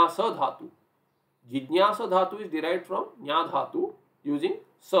Jijnasa Dhatu. Jijnasa Dhatu is derived from Jna Dhatu using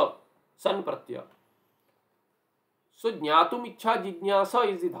Sa, San Pratyaya. So Jnatum Ichha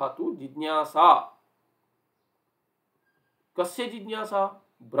Jijnasa is the Dhatu. Jijnasa. Kasya Jijnasa?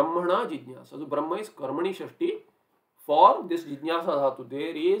 Brahmana Jijnasa. So Brahma is Karmani Shashti. For this Jijnasa Dhatu,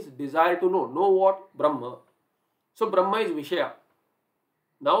 there is desire to know. Know what? Brahma. So Brahma is Vishaya.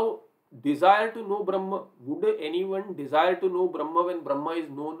 Now, desire to know Brahma. Would anyone desire to know Brahma when Brahma is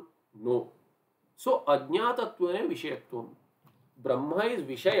known? No. So Ajñātatvena Vishayatvam. Brahma is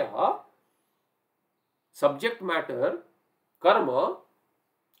Vishaya. Subject matter. Karma.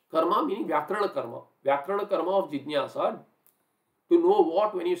 Karma meaning Vyakarana Karma. Vyakarana Karma of Jijnasa. To know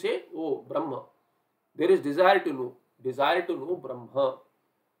what when you say, oh, Brahma. There is desire to know. Desire to know Brahma.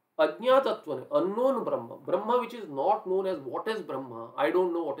 Ajñātatvana, unknown Brahma. Brahma which is not known as what is Brahma. I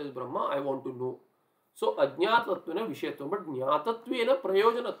don't know what is Brahma. I want to know. So Ajñātatvana Vishayatvam. But Jñātatvena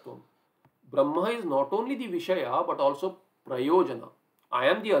Prayojanatvam. Brahma is not only the Vishaya but also Prayojana. I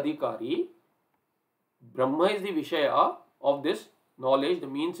am the Adhikari. Brahma is the Vishaya of this knowledge. The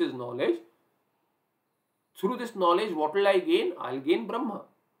means is knowledge. Through this knowledge, what will I gain? I will gain Brahma.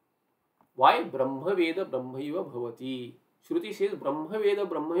 Why? Brahma Veda Brahmaiva Bhavati. Shruti says Brahma Veda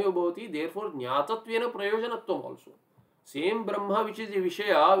Brahmaiva Bhavati. Therefore, Jñātatvena Prayojanatvam also. Same Brahma which is the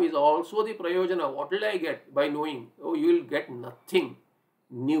Vishaya is also the Prayojana. What will I get by knowing? Oh, you will get nothing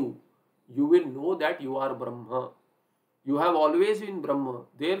new. You will know that you are Brahma. You have always been Brahma.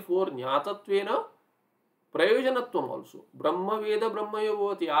 Therefore, Jñātatvena Prayojanatvam also. Brahma Veda Brahmaiva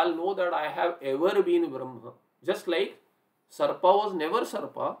Bhavati. I will know that I have ever been Brahma. Just like Sarpa was never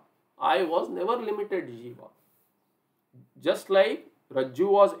Sarpa. I was never limited Jiva. Just like Rajju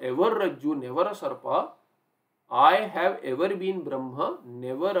was ever Rajju, never a Sarpa, I have ever been Brahma,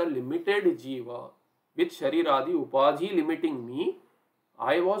 never a limited Jiva. With Shariradi Upadhi limiting me,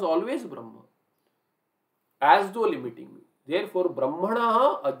 I was always Brahma. As though limiting me. Therefore,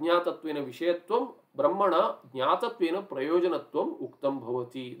 Brahmanaha Ajñātatvena Vishayatvam ब्रह्मण ज्ञातत्वेन प्रयोजनत्वम् उक्तं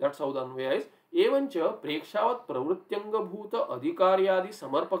भवति. That's how the Anvay is. एवंच प्रेक्षावत् प्रवृत्त्यंगभूत अधिकार्यादि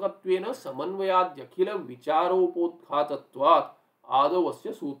समर्पकत्वेन समन्वयाद्यखिल विचारोपोद्घातत्वात् आदौ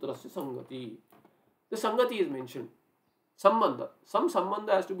अस्य सूत्रस्य संगति. The sangati is mentioned. Sambandha. Some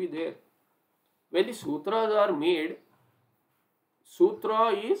sambandha has to be there. When the sutras are made,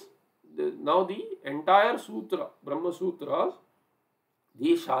 sutra is now the entire sutra, Brahma Sutras,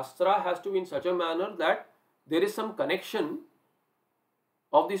 the Shastra has to be in such a manner that there is some connection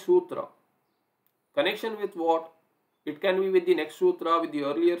of the sutra. Connection with what? It can be with the next sutra, with the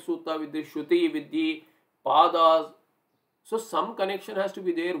earlier sutra, with the Shruti, with the Padas. So some connection has to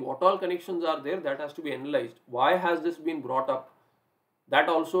be there. What all connections are there, that has to be analyzed. Why has this been brought up? That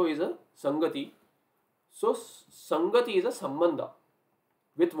also is a Sangati. So Sangati is a Sambandha.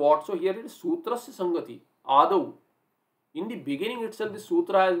 With what? So here it is Sutrasya Sangati. Adau. In the beginning itself, the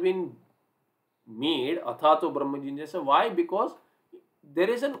sutra has been made. Athato Brahmajinjasa. Why? Because there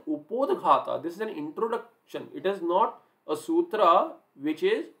is an upodghata. This is an introduction. It is not a sutra which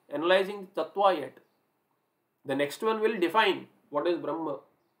is analyzing the tattva yet. The next one will define what is Brahma.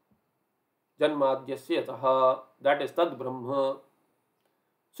 Janmadhyasya yataha. That is Tad Brahma.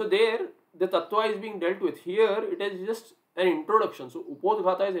 So there the tattva is being dealt with. Here it is just an introduction. So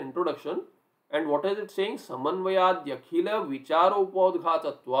upodghata is an introduction. And what is it saying? Samanvayadyakhila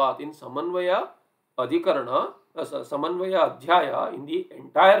vicharopodghatatvat. In Samanvaya Adhikarana, Samanvaya Adhyaya, in the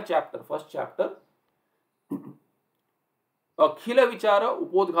entire chapter, first chapter, Akhila Vichara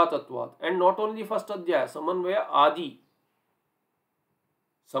Upodghatatvat. And not only first Adhyaya, Samanvaya Adi.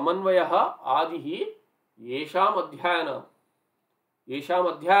 Samanvayaha Adihi Yesham Adhyayanam.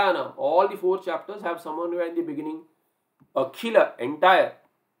 Yesham Adhyayanam. All the 4 chapters have Samanvaya in the beginning. Akhila, entire.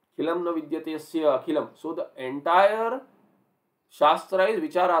 Khilam na vidyate yasya akhilam. So the entire Shastra is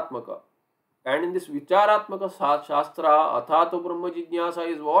Vicharatmaka. And in this Vicharatmaka Shastra, Athato Brahma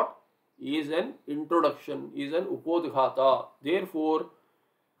Jijnasa is what? Is an introduction, is an upodghata. Therefore,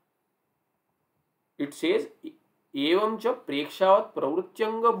 it says, Evam cha prekshavat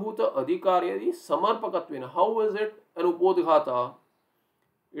pravrutyanga bhuta adhikaryadi samarpakatvena. How is it an upodghata?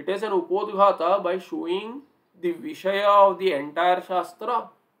 It is an upodghata by showing the Vishaya of the entire Shastra.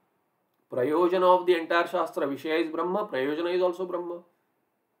 Prayojana of the entire Shastra. Vishaya is Brahma, Prayojana is also Brahma.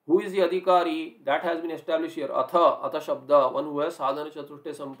 Who is the Adhikari? That has been established here. Atha Shabda, one who has Sadhana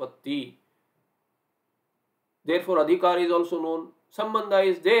Chatushte Sampatti. Therefore, Adhikari is also known. Sambandha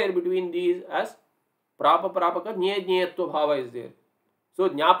is there between these as Prapa Prapaka, Nyayatva Bhava is there. So,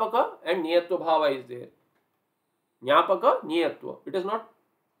 Jnapaka and Nyayatva Bhava is there. Jnapaka, Nyayatva. It is not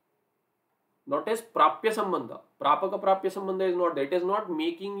as Prapya Sambandha. Prapaka Prapya Sambandha is not there. It is not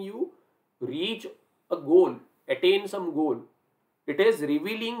making you reach a goal, attain some goal. It is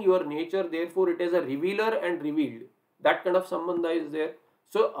revealing your nature, therefore it is a revealer and revealed. That kind of sambandha is there.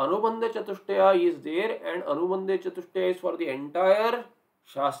 So Anubandha Chatushtaya is there, and Anubandha Chatushtaya is for the entire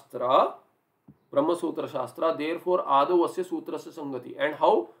Shastra, Brahma Sutra Shastra. Therefore Adau Asya Sutrasya Sangati. And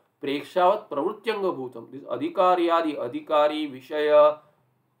how? Prekshavat Pravrutyanga Bhutam. This Adhikaryadi, Adhikari, Vishaya,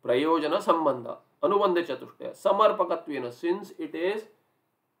 Prayojana, Sambandha. Anubandha Chatushtaya. Samarpakatvena. Since it is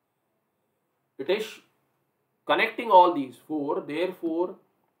connecting all these 4, therefore,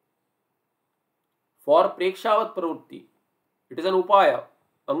 for Prekshavat Pravrutti, it is an Upaya,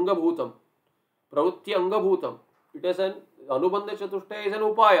 Anga Bhutam. Pravrutti Anga Bhutam. It is an Anubandha Chatushtaya is an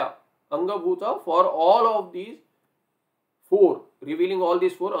Upaya, Anga Bhuta for all of these 4, revealing all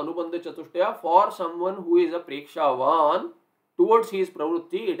these 4 Anubandha Chatushtaya for someone who is a Prekshavan towards his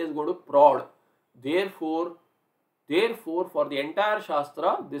Pravrutti, it is going to prod. Therefore, for the entire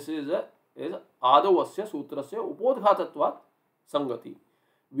Shastra, this is Adavasya Sutrasya Upodghatatvat Sangati.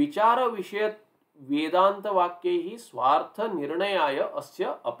 Vichara Vishayat Vedanta Vakyehi Swartha Nirnayaya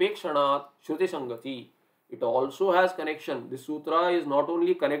Asya Apekshanat Shruti Sangati. It also has connection. This sutra is not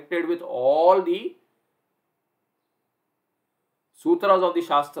only connected with all the sutras of the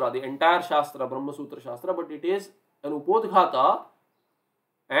Shastra, the entire Shastra, Brahma Sutra Shastra, but it is an Upodghata,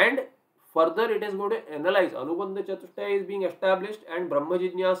 and further it is going to analyze. Anubandha Chatushtaya is being established and Brahma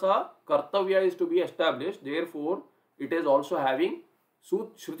Jijnasa Kartavya is to be established. Therefore, it is also having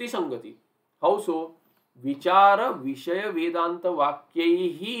Shruti Sangati. How so? Vichara Vishaya Vedanta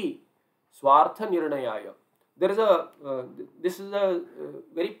Vakyaihi Swartha Nirnayaya. There is this is a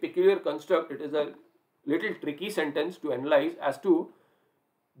very peculiar construct. It is a little tricky sentence to analyze as to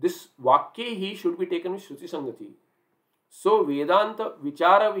this Vakyaihi should be taken with Shruti Sangati. So Vedanta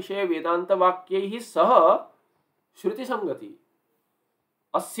Vichara Vishaya Vedanta Vakyaihi Saha Shruti Sangati.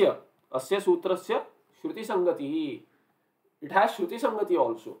 Asya Sutrasya Shruti Sangati. It has Shruti Sangati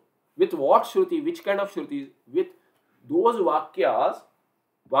also. With what Shruti? Which kind of Shrutis? With those Vakyas,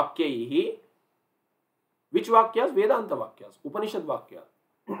 Vakyaihi. Which Vakyas? Vedanta Vakyas, Upanishad Vakyas.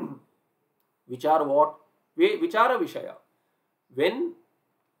 Which are what? Which are a Vishaya. When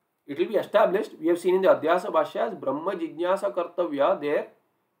it will be established, we have seen in the Adhyasa Bhashya as Brahma Jijnasa Kartavya, there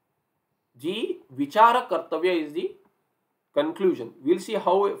the Vichara Kartavya is the conclusion. We will see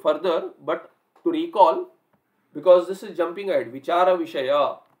how further, but to recall, because this is jumping ahead, Vichara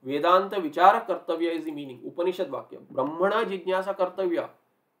Vishaya, Vedanta Vichara Kartavya is the meaning, Upanishad Vakya. Brahmana Jijnasa Kartavya,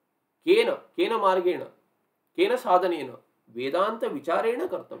 Kena Margena, Kena Sadhanena, Vedanta Vicharena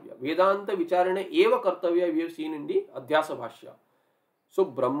Kartavya, Vedanta Vicharena Eva Kartavya, we have seen in the Adhyasa Bhashya. So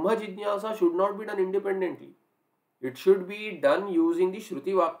Brahma Jijnasa should not be done independently. It should be done using the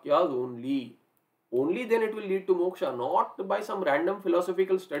Shruti Vakyas only. Only then it will lead to moksha, not by some random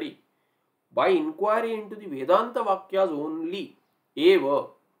philosophical study. By inquiry into the Vedanta Vakyas only. Eva.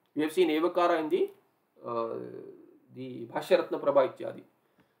 We have seen Evakara in the Bhashyaratna Prabha Ityadi.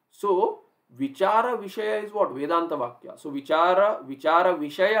 So, Vichara Vishaya is what? Vedanta Vakya. So, Vichara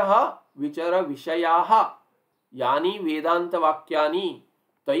Vishayaha, Vichara Vishayaha. Yani Vedanta Vakyani.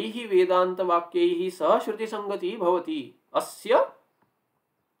 Taihi Vedanta Vakyaihi Sah Shruti Sangati Bhavati. Asya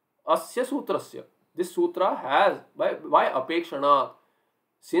Sutrasya. This sutra has, by Apekshanat.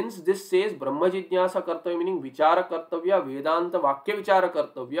 Since this says Brahma Jijnasa Kartavya, meaning Vichara Kartavya, Vedanta Vakya Vichara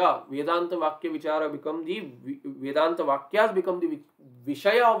Kartavya, Vedanta Vakya Vichara become the, Vedanta Vakyas become the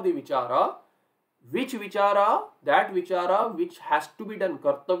Vishaya of the Vichara. Which Vichara? That Vichara which has to be done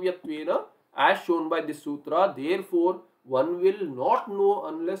Kartavyattvena as shown by this sutra. Therefore, one will not know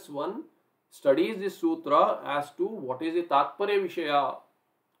unless one studies this sutra as to what is the Tatparya Vishaya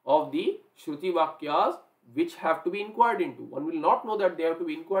of the Shruti Vakyas which have to be inquired into. One will not know that they have to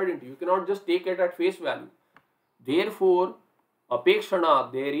be inquired into. You cannot just take it at face value. Therefore,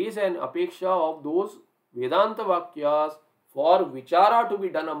 Apekshana, there is an Apeksha of those Vedanta Vakyas for Vichara to be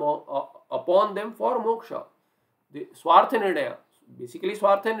done upon them for moksha. The Swartha Nirnaya, basically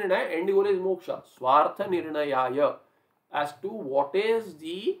Swartha Nirnaya, end goal is moksha. Swartha Nirnayaya, as to what is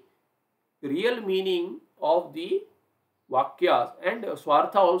the real meaning of the Vakyas. And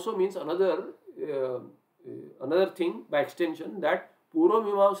Swartha also means another thing by extension, that Purva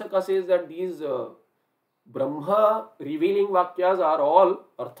Mimamsaka says that these Brahma revealing Vakyas are all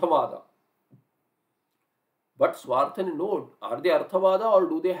Arthavada. But Swarthan, no, are they Arthavada or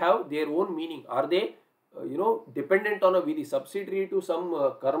do they have their own meaning? Are they, dependent on a Vidhi, subsidiary to some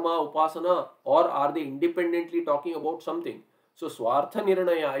karma, upasana, or are they independently talking about something? So, Swartha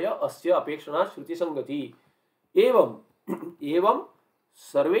Nirnayaya Asya Apekshana Shruti Sangati. Evam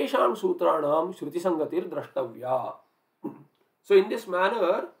Sarvesham Sutranam Shruti Sangatir Drashtavya. So, in this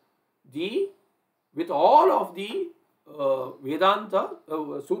manner, with all of the Vedanta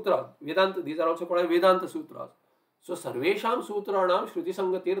Sutras, Vedanta, these are also called Vedanta Sutras. So, Sarvesham Sutranam Shruti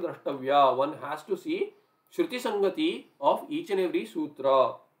Sangatir Drashtavya. One has to see Shruti Sangati of each and every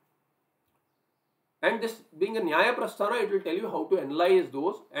Sutra. And this being a Nyaya Prasthana, it will tell you how to analyze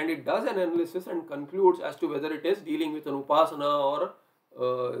those, and it does an analysis and concludes as to whether it is dealing with an Upasana or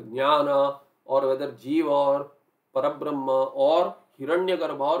Jnana, or whether Jiva or Parabrahma or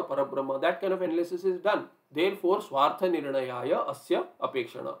Hiranyagarbha or Parabrahma. That kind of analysis is done. Therefore, Swartha Nirnayaya Asya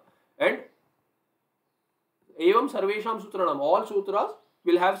Apekshana. And Evam Sarvesham Sutranam, all sutras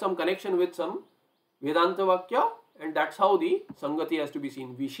will have some connection with some Vedanta Vakya, and that's how the Sangati has to be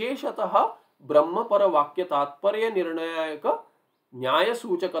seen. Visheshataha Brahma Para Vakya Tatparya Nirnayaka Nyaya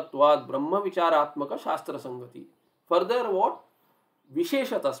Suchakatvad Brahma Vicharatmaka Shastra Sangati. Further, what?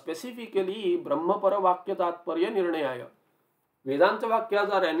 Visheshata, specifically Brahma Para Vakya Tatparya Nirnayaya. Vedanta Vakyas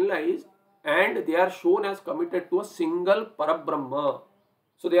are analyzed and they are shown as committed to a single Parabrahma.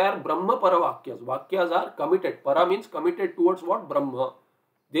 So they are Brahma Para Vakyas. Vakyas are committed. Para means committed towards what? Brahma.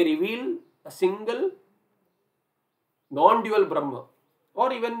 They reveal a single non-dual Brahma.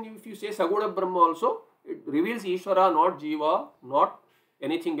 Or even if you say Saguna Brahma also, it reveals Ishvara, not Jiva, not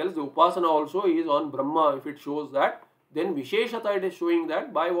anything else. The Upasana also is on Brahma. If it shows that, then Visheshata, it is showing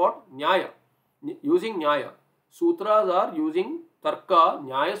that by what? Nyaya. Using Nyaya. Sutras are using Tarka,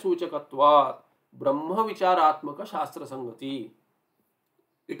 Nyaya Suchakatva, Brahma Vicharatmaka Shastra Sangati.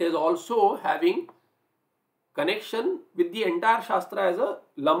 It is also having connection with the entire Shastra as a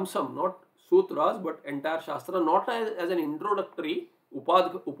lump sum, not Sutras, but entire Shastra, not as an introductory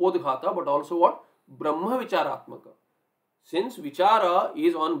Upodghata, but also what? Brahma Vicharatmaka. Since Vichara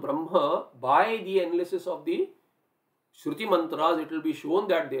is on Brahma, by the analysis of the Shruti Mantras, it will be shown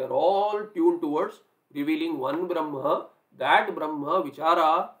that they are all tuned towards revealing one Brahma. That Brahma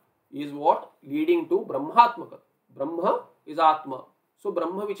Vichara is what? Leading to Brahmatmaka. Brahma is Atma. So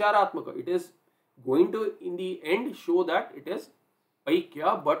Brahma Vicharatmaka, it is going to in the end show that it is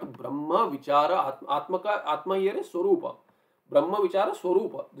Aikya, but Brahma Vichara Atmaka, Atma here is Swarupa. Brahma Vichara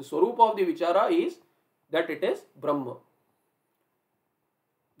Swarupa. The Swarupa of the Vichara is that it is Brahma.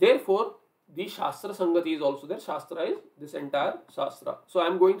 Therefore, the Shastra Sangati is also there. Shastra is this entire Shastra. So I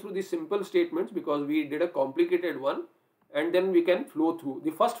am going through these simple statements because we did a complicated one, and then we can flow through.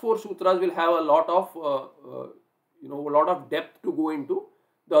 The first 4 sutras will have a lot of a lot of depth to go into.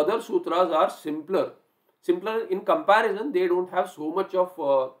 The other sutras are simpler in comparison. They don't have so much of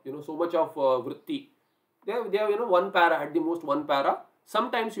vritti. They have one para, at the most one para.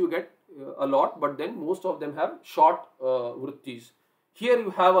 Sometimes you get a lot, but then most of them have short vrittis. Here you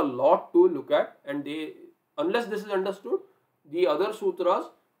have a lot to look at, and unless this is understood, the other sutras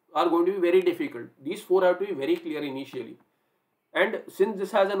are going to be very difficult. These 4 have to be very clear initially, and since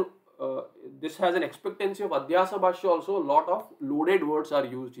this has an expectancy of Adhyasa Bhashya also, a lot of loaded words are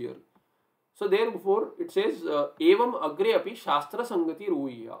used here. So therefore it says evam agre api shastra sangati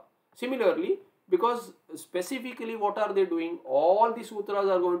ruhiya. Similarly, because specifically what are they doing? All the sutras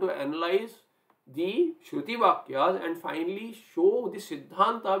are going to analyze the Shruti Vakyas and finally show the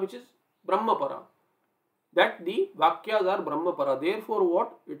Siddhanta, which is Brahmapara. That the Vakyas are Brahmapara. Therefore,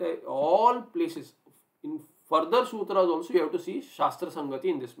 all places in further sutras also you have to see Shastra Sangati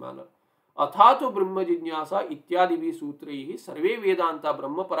in this manner. Athato Brahma Jijnasa Ityadivi Sutraihi Sarve Vedanta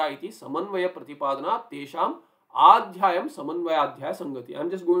Brahmapara iti Samanvaya Pratipadana Tesham Adhyayam Samanvaya Adhyaya Sangati. I am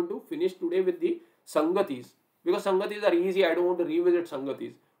just going to finish today with the Sangatis, because Sangatis are easy. I don't want to revisit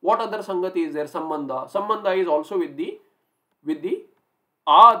Sangatis. What other Sangati is there? Sambandha. Sambandha is also with the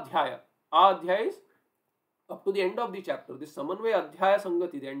Adhyaya. Adhyaya is up to the end of the chapter. This Samanvaya Adhyaya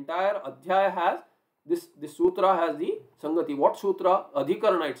Sangati, the entire Adhyaya has this sutra has the Sangati. What sutra?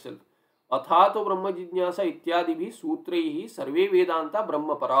 Adhikarana itself. Athato Brahma Jijnasa Ityadibhi Sutraihi Sarve Vedanta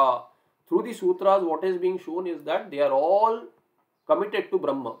Brahmapara. Through the sutras, what is being shown is that they are all committed to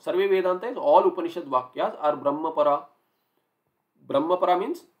Brahma. Sarve Vedanta is all Upanishad Vakyas are Brahmapara. Brahmapara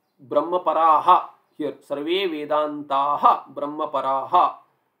means Brahmaparaha. Here, Sarve Vedantaha Brahmaparaha.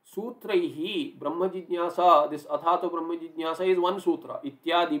 Sutraihi Brahma Jijnasa. This Athato Brahma Jijnasa is one sutra.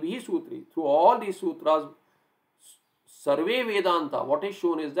 Ityadibhi Sutri. Through all these sutras, Sarve Vedanta, what is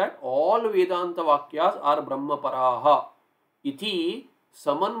shown is that all Vedanta Vakyas are Brahmaparaha. Iti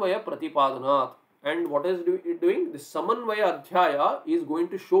Samanvaya Pratipadanat. And what is it doing? This Samanvaya Adhyaya is going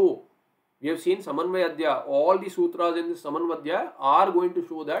to show. We have seen Samanvaya Adhyaya. All the sutras in this Samanvaya Adhyaya are going to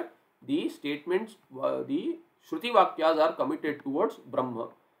show that the statements, the Shruti Vakyas are committed towards Brahma.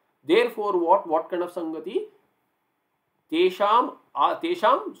 Therefore, what kind of Sangati? Tesham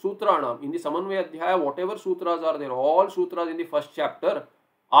Sutranam. In the Samanvaya Adhyaya, whatever sutras are there, all sutras in the first chapter,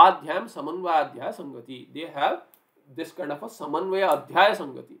 Adhyam Samanvaya Adhyaya Sangati. They have this kind of a Samanvaya Adhyaya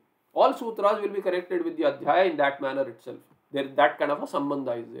Sangati. All sutras will be connected with the Adhyaya in that manner itself. That kind of a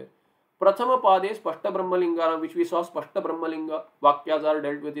Sambandha is there. Prathama Pade Spashta Brahmalinganam, which we saw Spashta Brahmalinga Vakyas are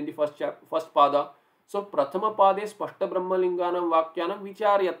dealt with in the first pada. So Prathama Pade Spashta Brahmalinganam Vakyanam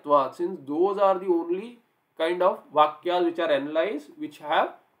Vicharyatva. Since those are the only kind of Vakyas which are analyzed, which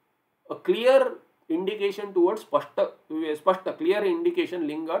have a clear indication towards Spashta, clear indication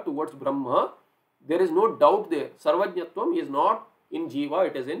Linga towards Brahma, there is no doubt there. Sarvajñatvam is not in Jiva,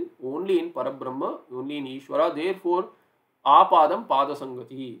 it is only in Parabrahma, only in Ishvara. Therefore, Apadam Pada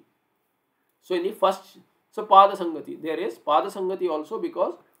Sangati. So in the first, Pada Sangati, there is Pada Sangati also,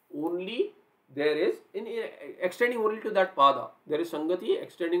 because only there is extending only to that Pada. There is Sangati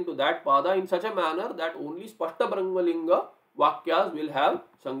extending to that Pada in such a manner that only Spashta Brahmalinga Vakyas will have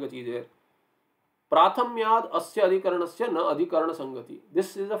Sangati there. Prathamyad Asya Adhikaranasya Na Adhikarana Sangati.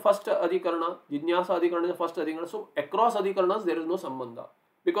 This is the first Adhikarana. Jijnasa Adhikarana is the first Adhikarana. So across Adhikaranas there is no Sambandha,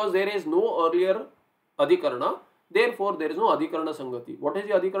 because there is no earlier Adhikarana. Therefore there is no Adhikarana Sangati. What is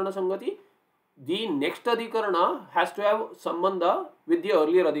the Adhikarana Sangati? The next Adhikarana has to have Sambandha with the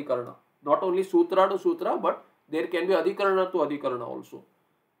earlier Adhikarana. Not only Sutra to Sutra, but there can be Adhikarana to Adhikarana also.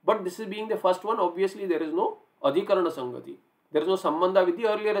 But this is being the first one, obviously there is no Adhikarana Sangati. There is no Sambandha with the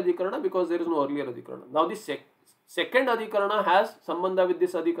earlier Adhikarana, because there is no earlier Adhikarana. Now the second Adhikarana has Sambandha with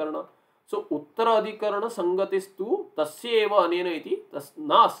this Adhikarana. So Uttara Adhikarana Sangatistu Tasya eva anena iti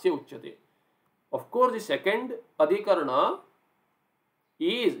na asya uchyate. Of course, the second Adhikarana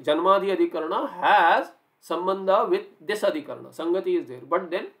is Janmadi Adhikarana has Sambandha with this Adhikarana. Sangati is there. But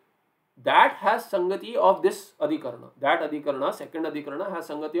then that has Sangati of this Adhikarana. That Adhikarana, second Adhikarana, has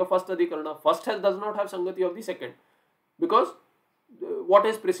Sangati of first Adhikarana. First does not have Sangati of the second. Because what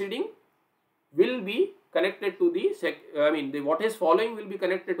is preceding will be connected to the what is following will be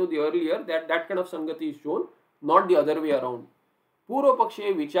connected to the earlier. That kind of Sangati is shown, not the other way around. पूर्व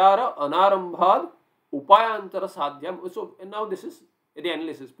पक्षे विचार अनारंभाद उपायांतर साध्यम. So now this is the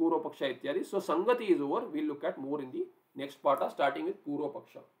analysis, पूर्व पक्ष इत्यादि. So संगति is over. We'll look at more in the next part, starting with पूर्व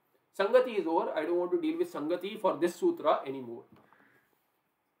पक्ष. संगति is over. I don't want to deal with संगति for this sutra anymore.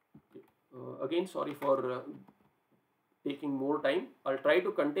 Again, sorry for taking more time. I'll try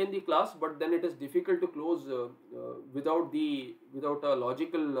to contain the class, but then it is difficult to close without a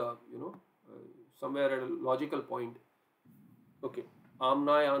logical, somewhere at a logical point. Okay.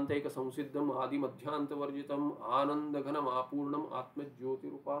 आम्नायान्तेक संसिद्धम आदि मध्यांत वर्जितम आनंद घनम आपूर्णम आत्म ज्योति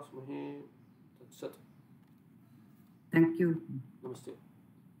रूपास्महे. तत्सत्. Thank you. नमस्ते.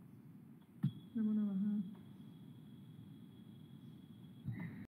 नमो नमः.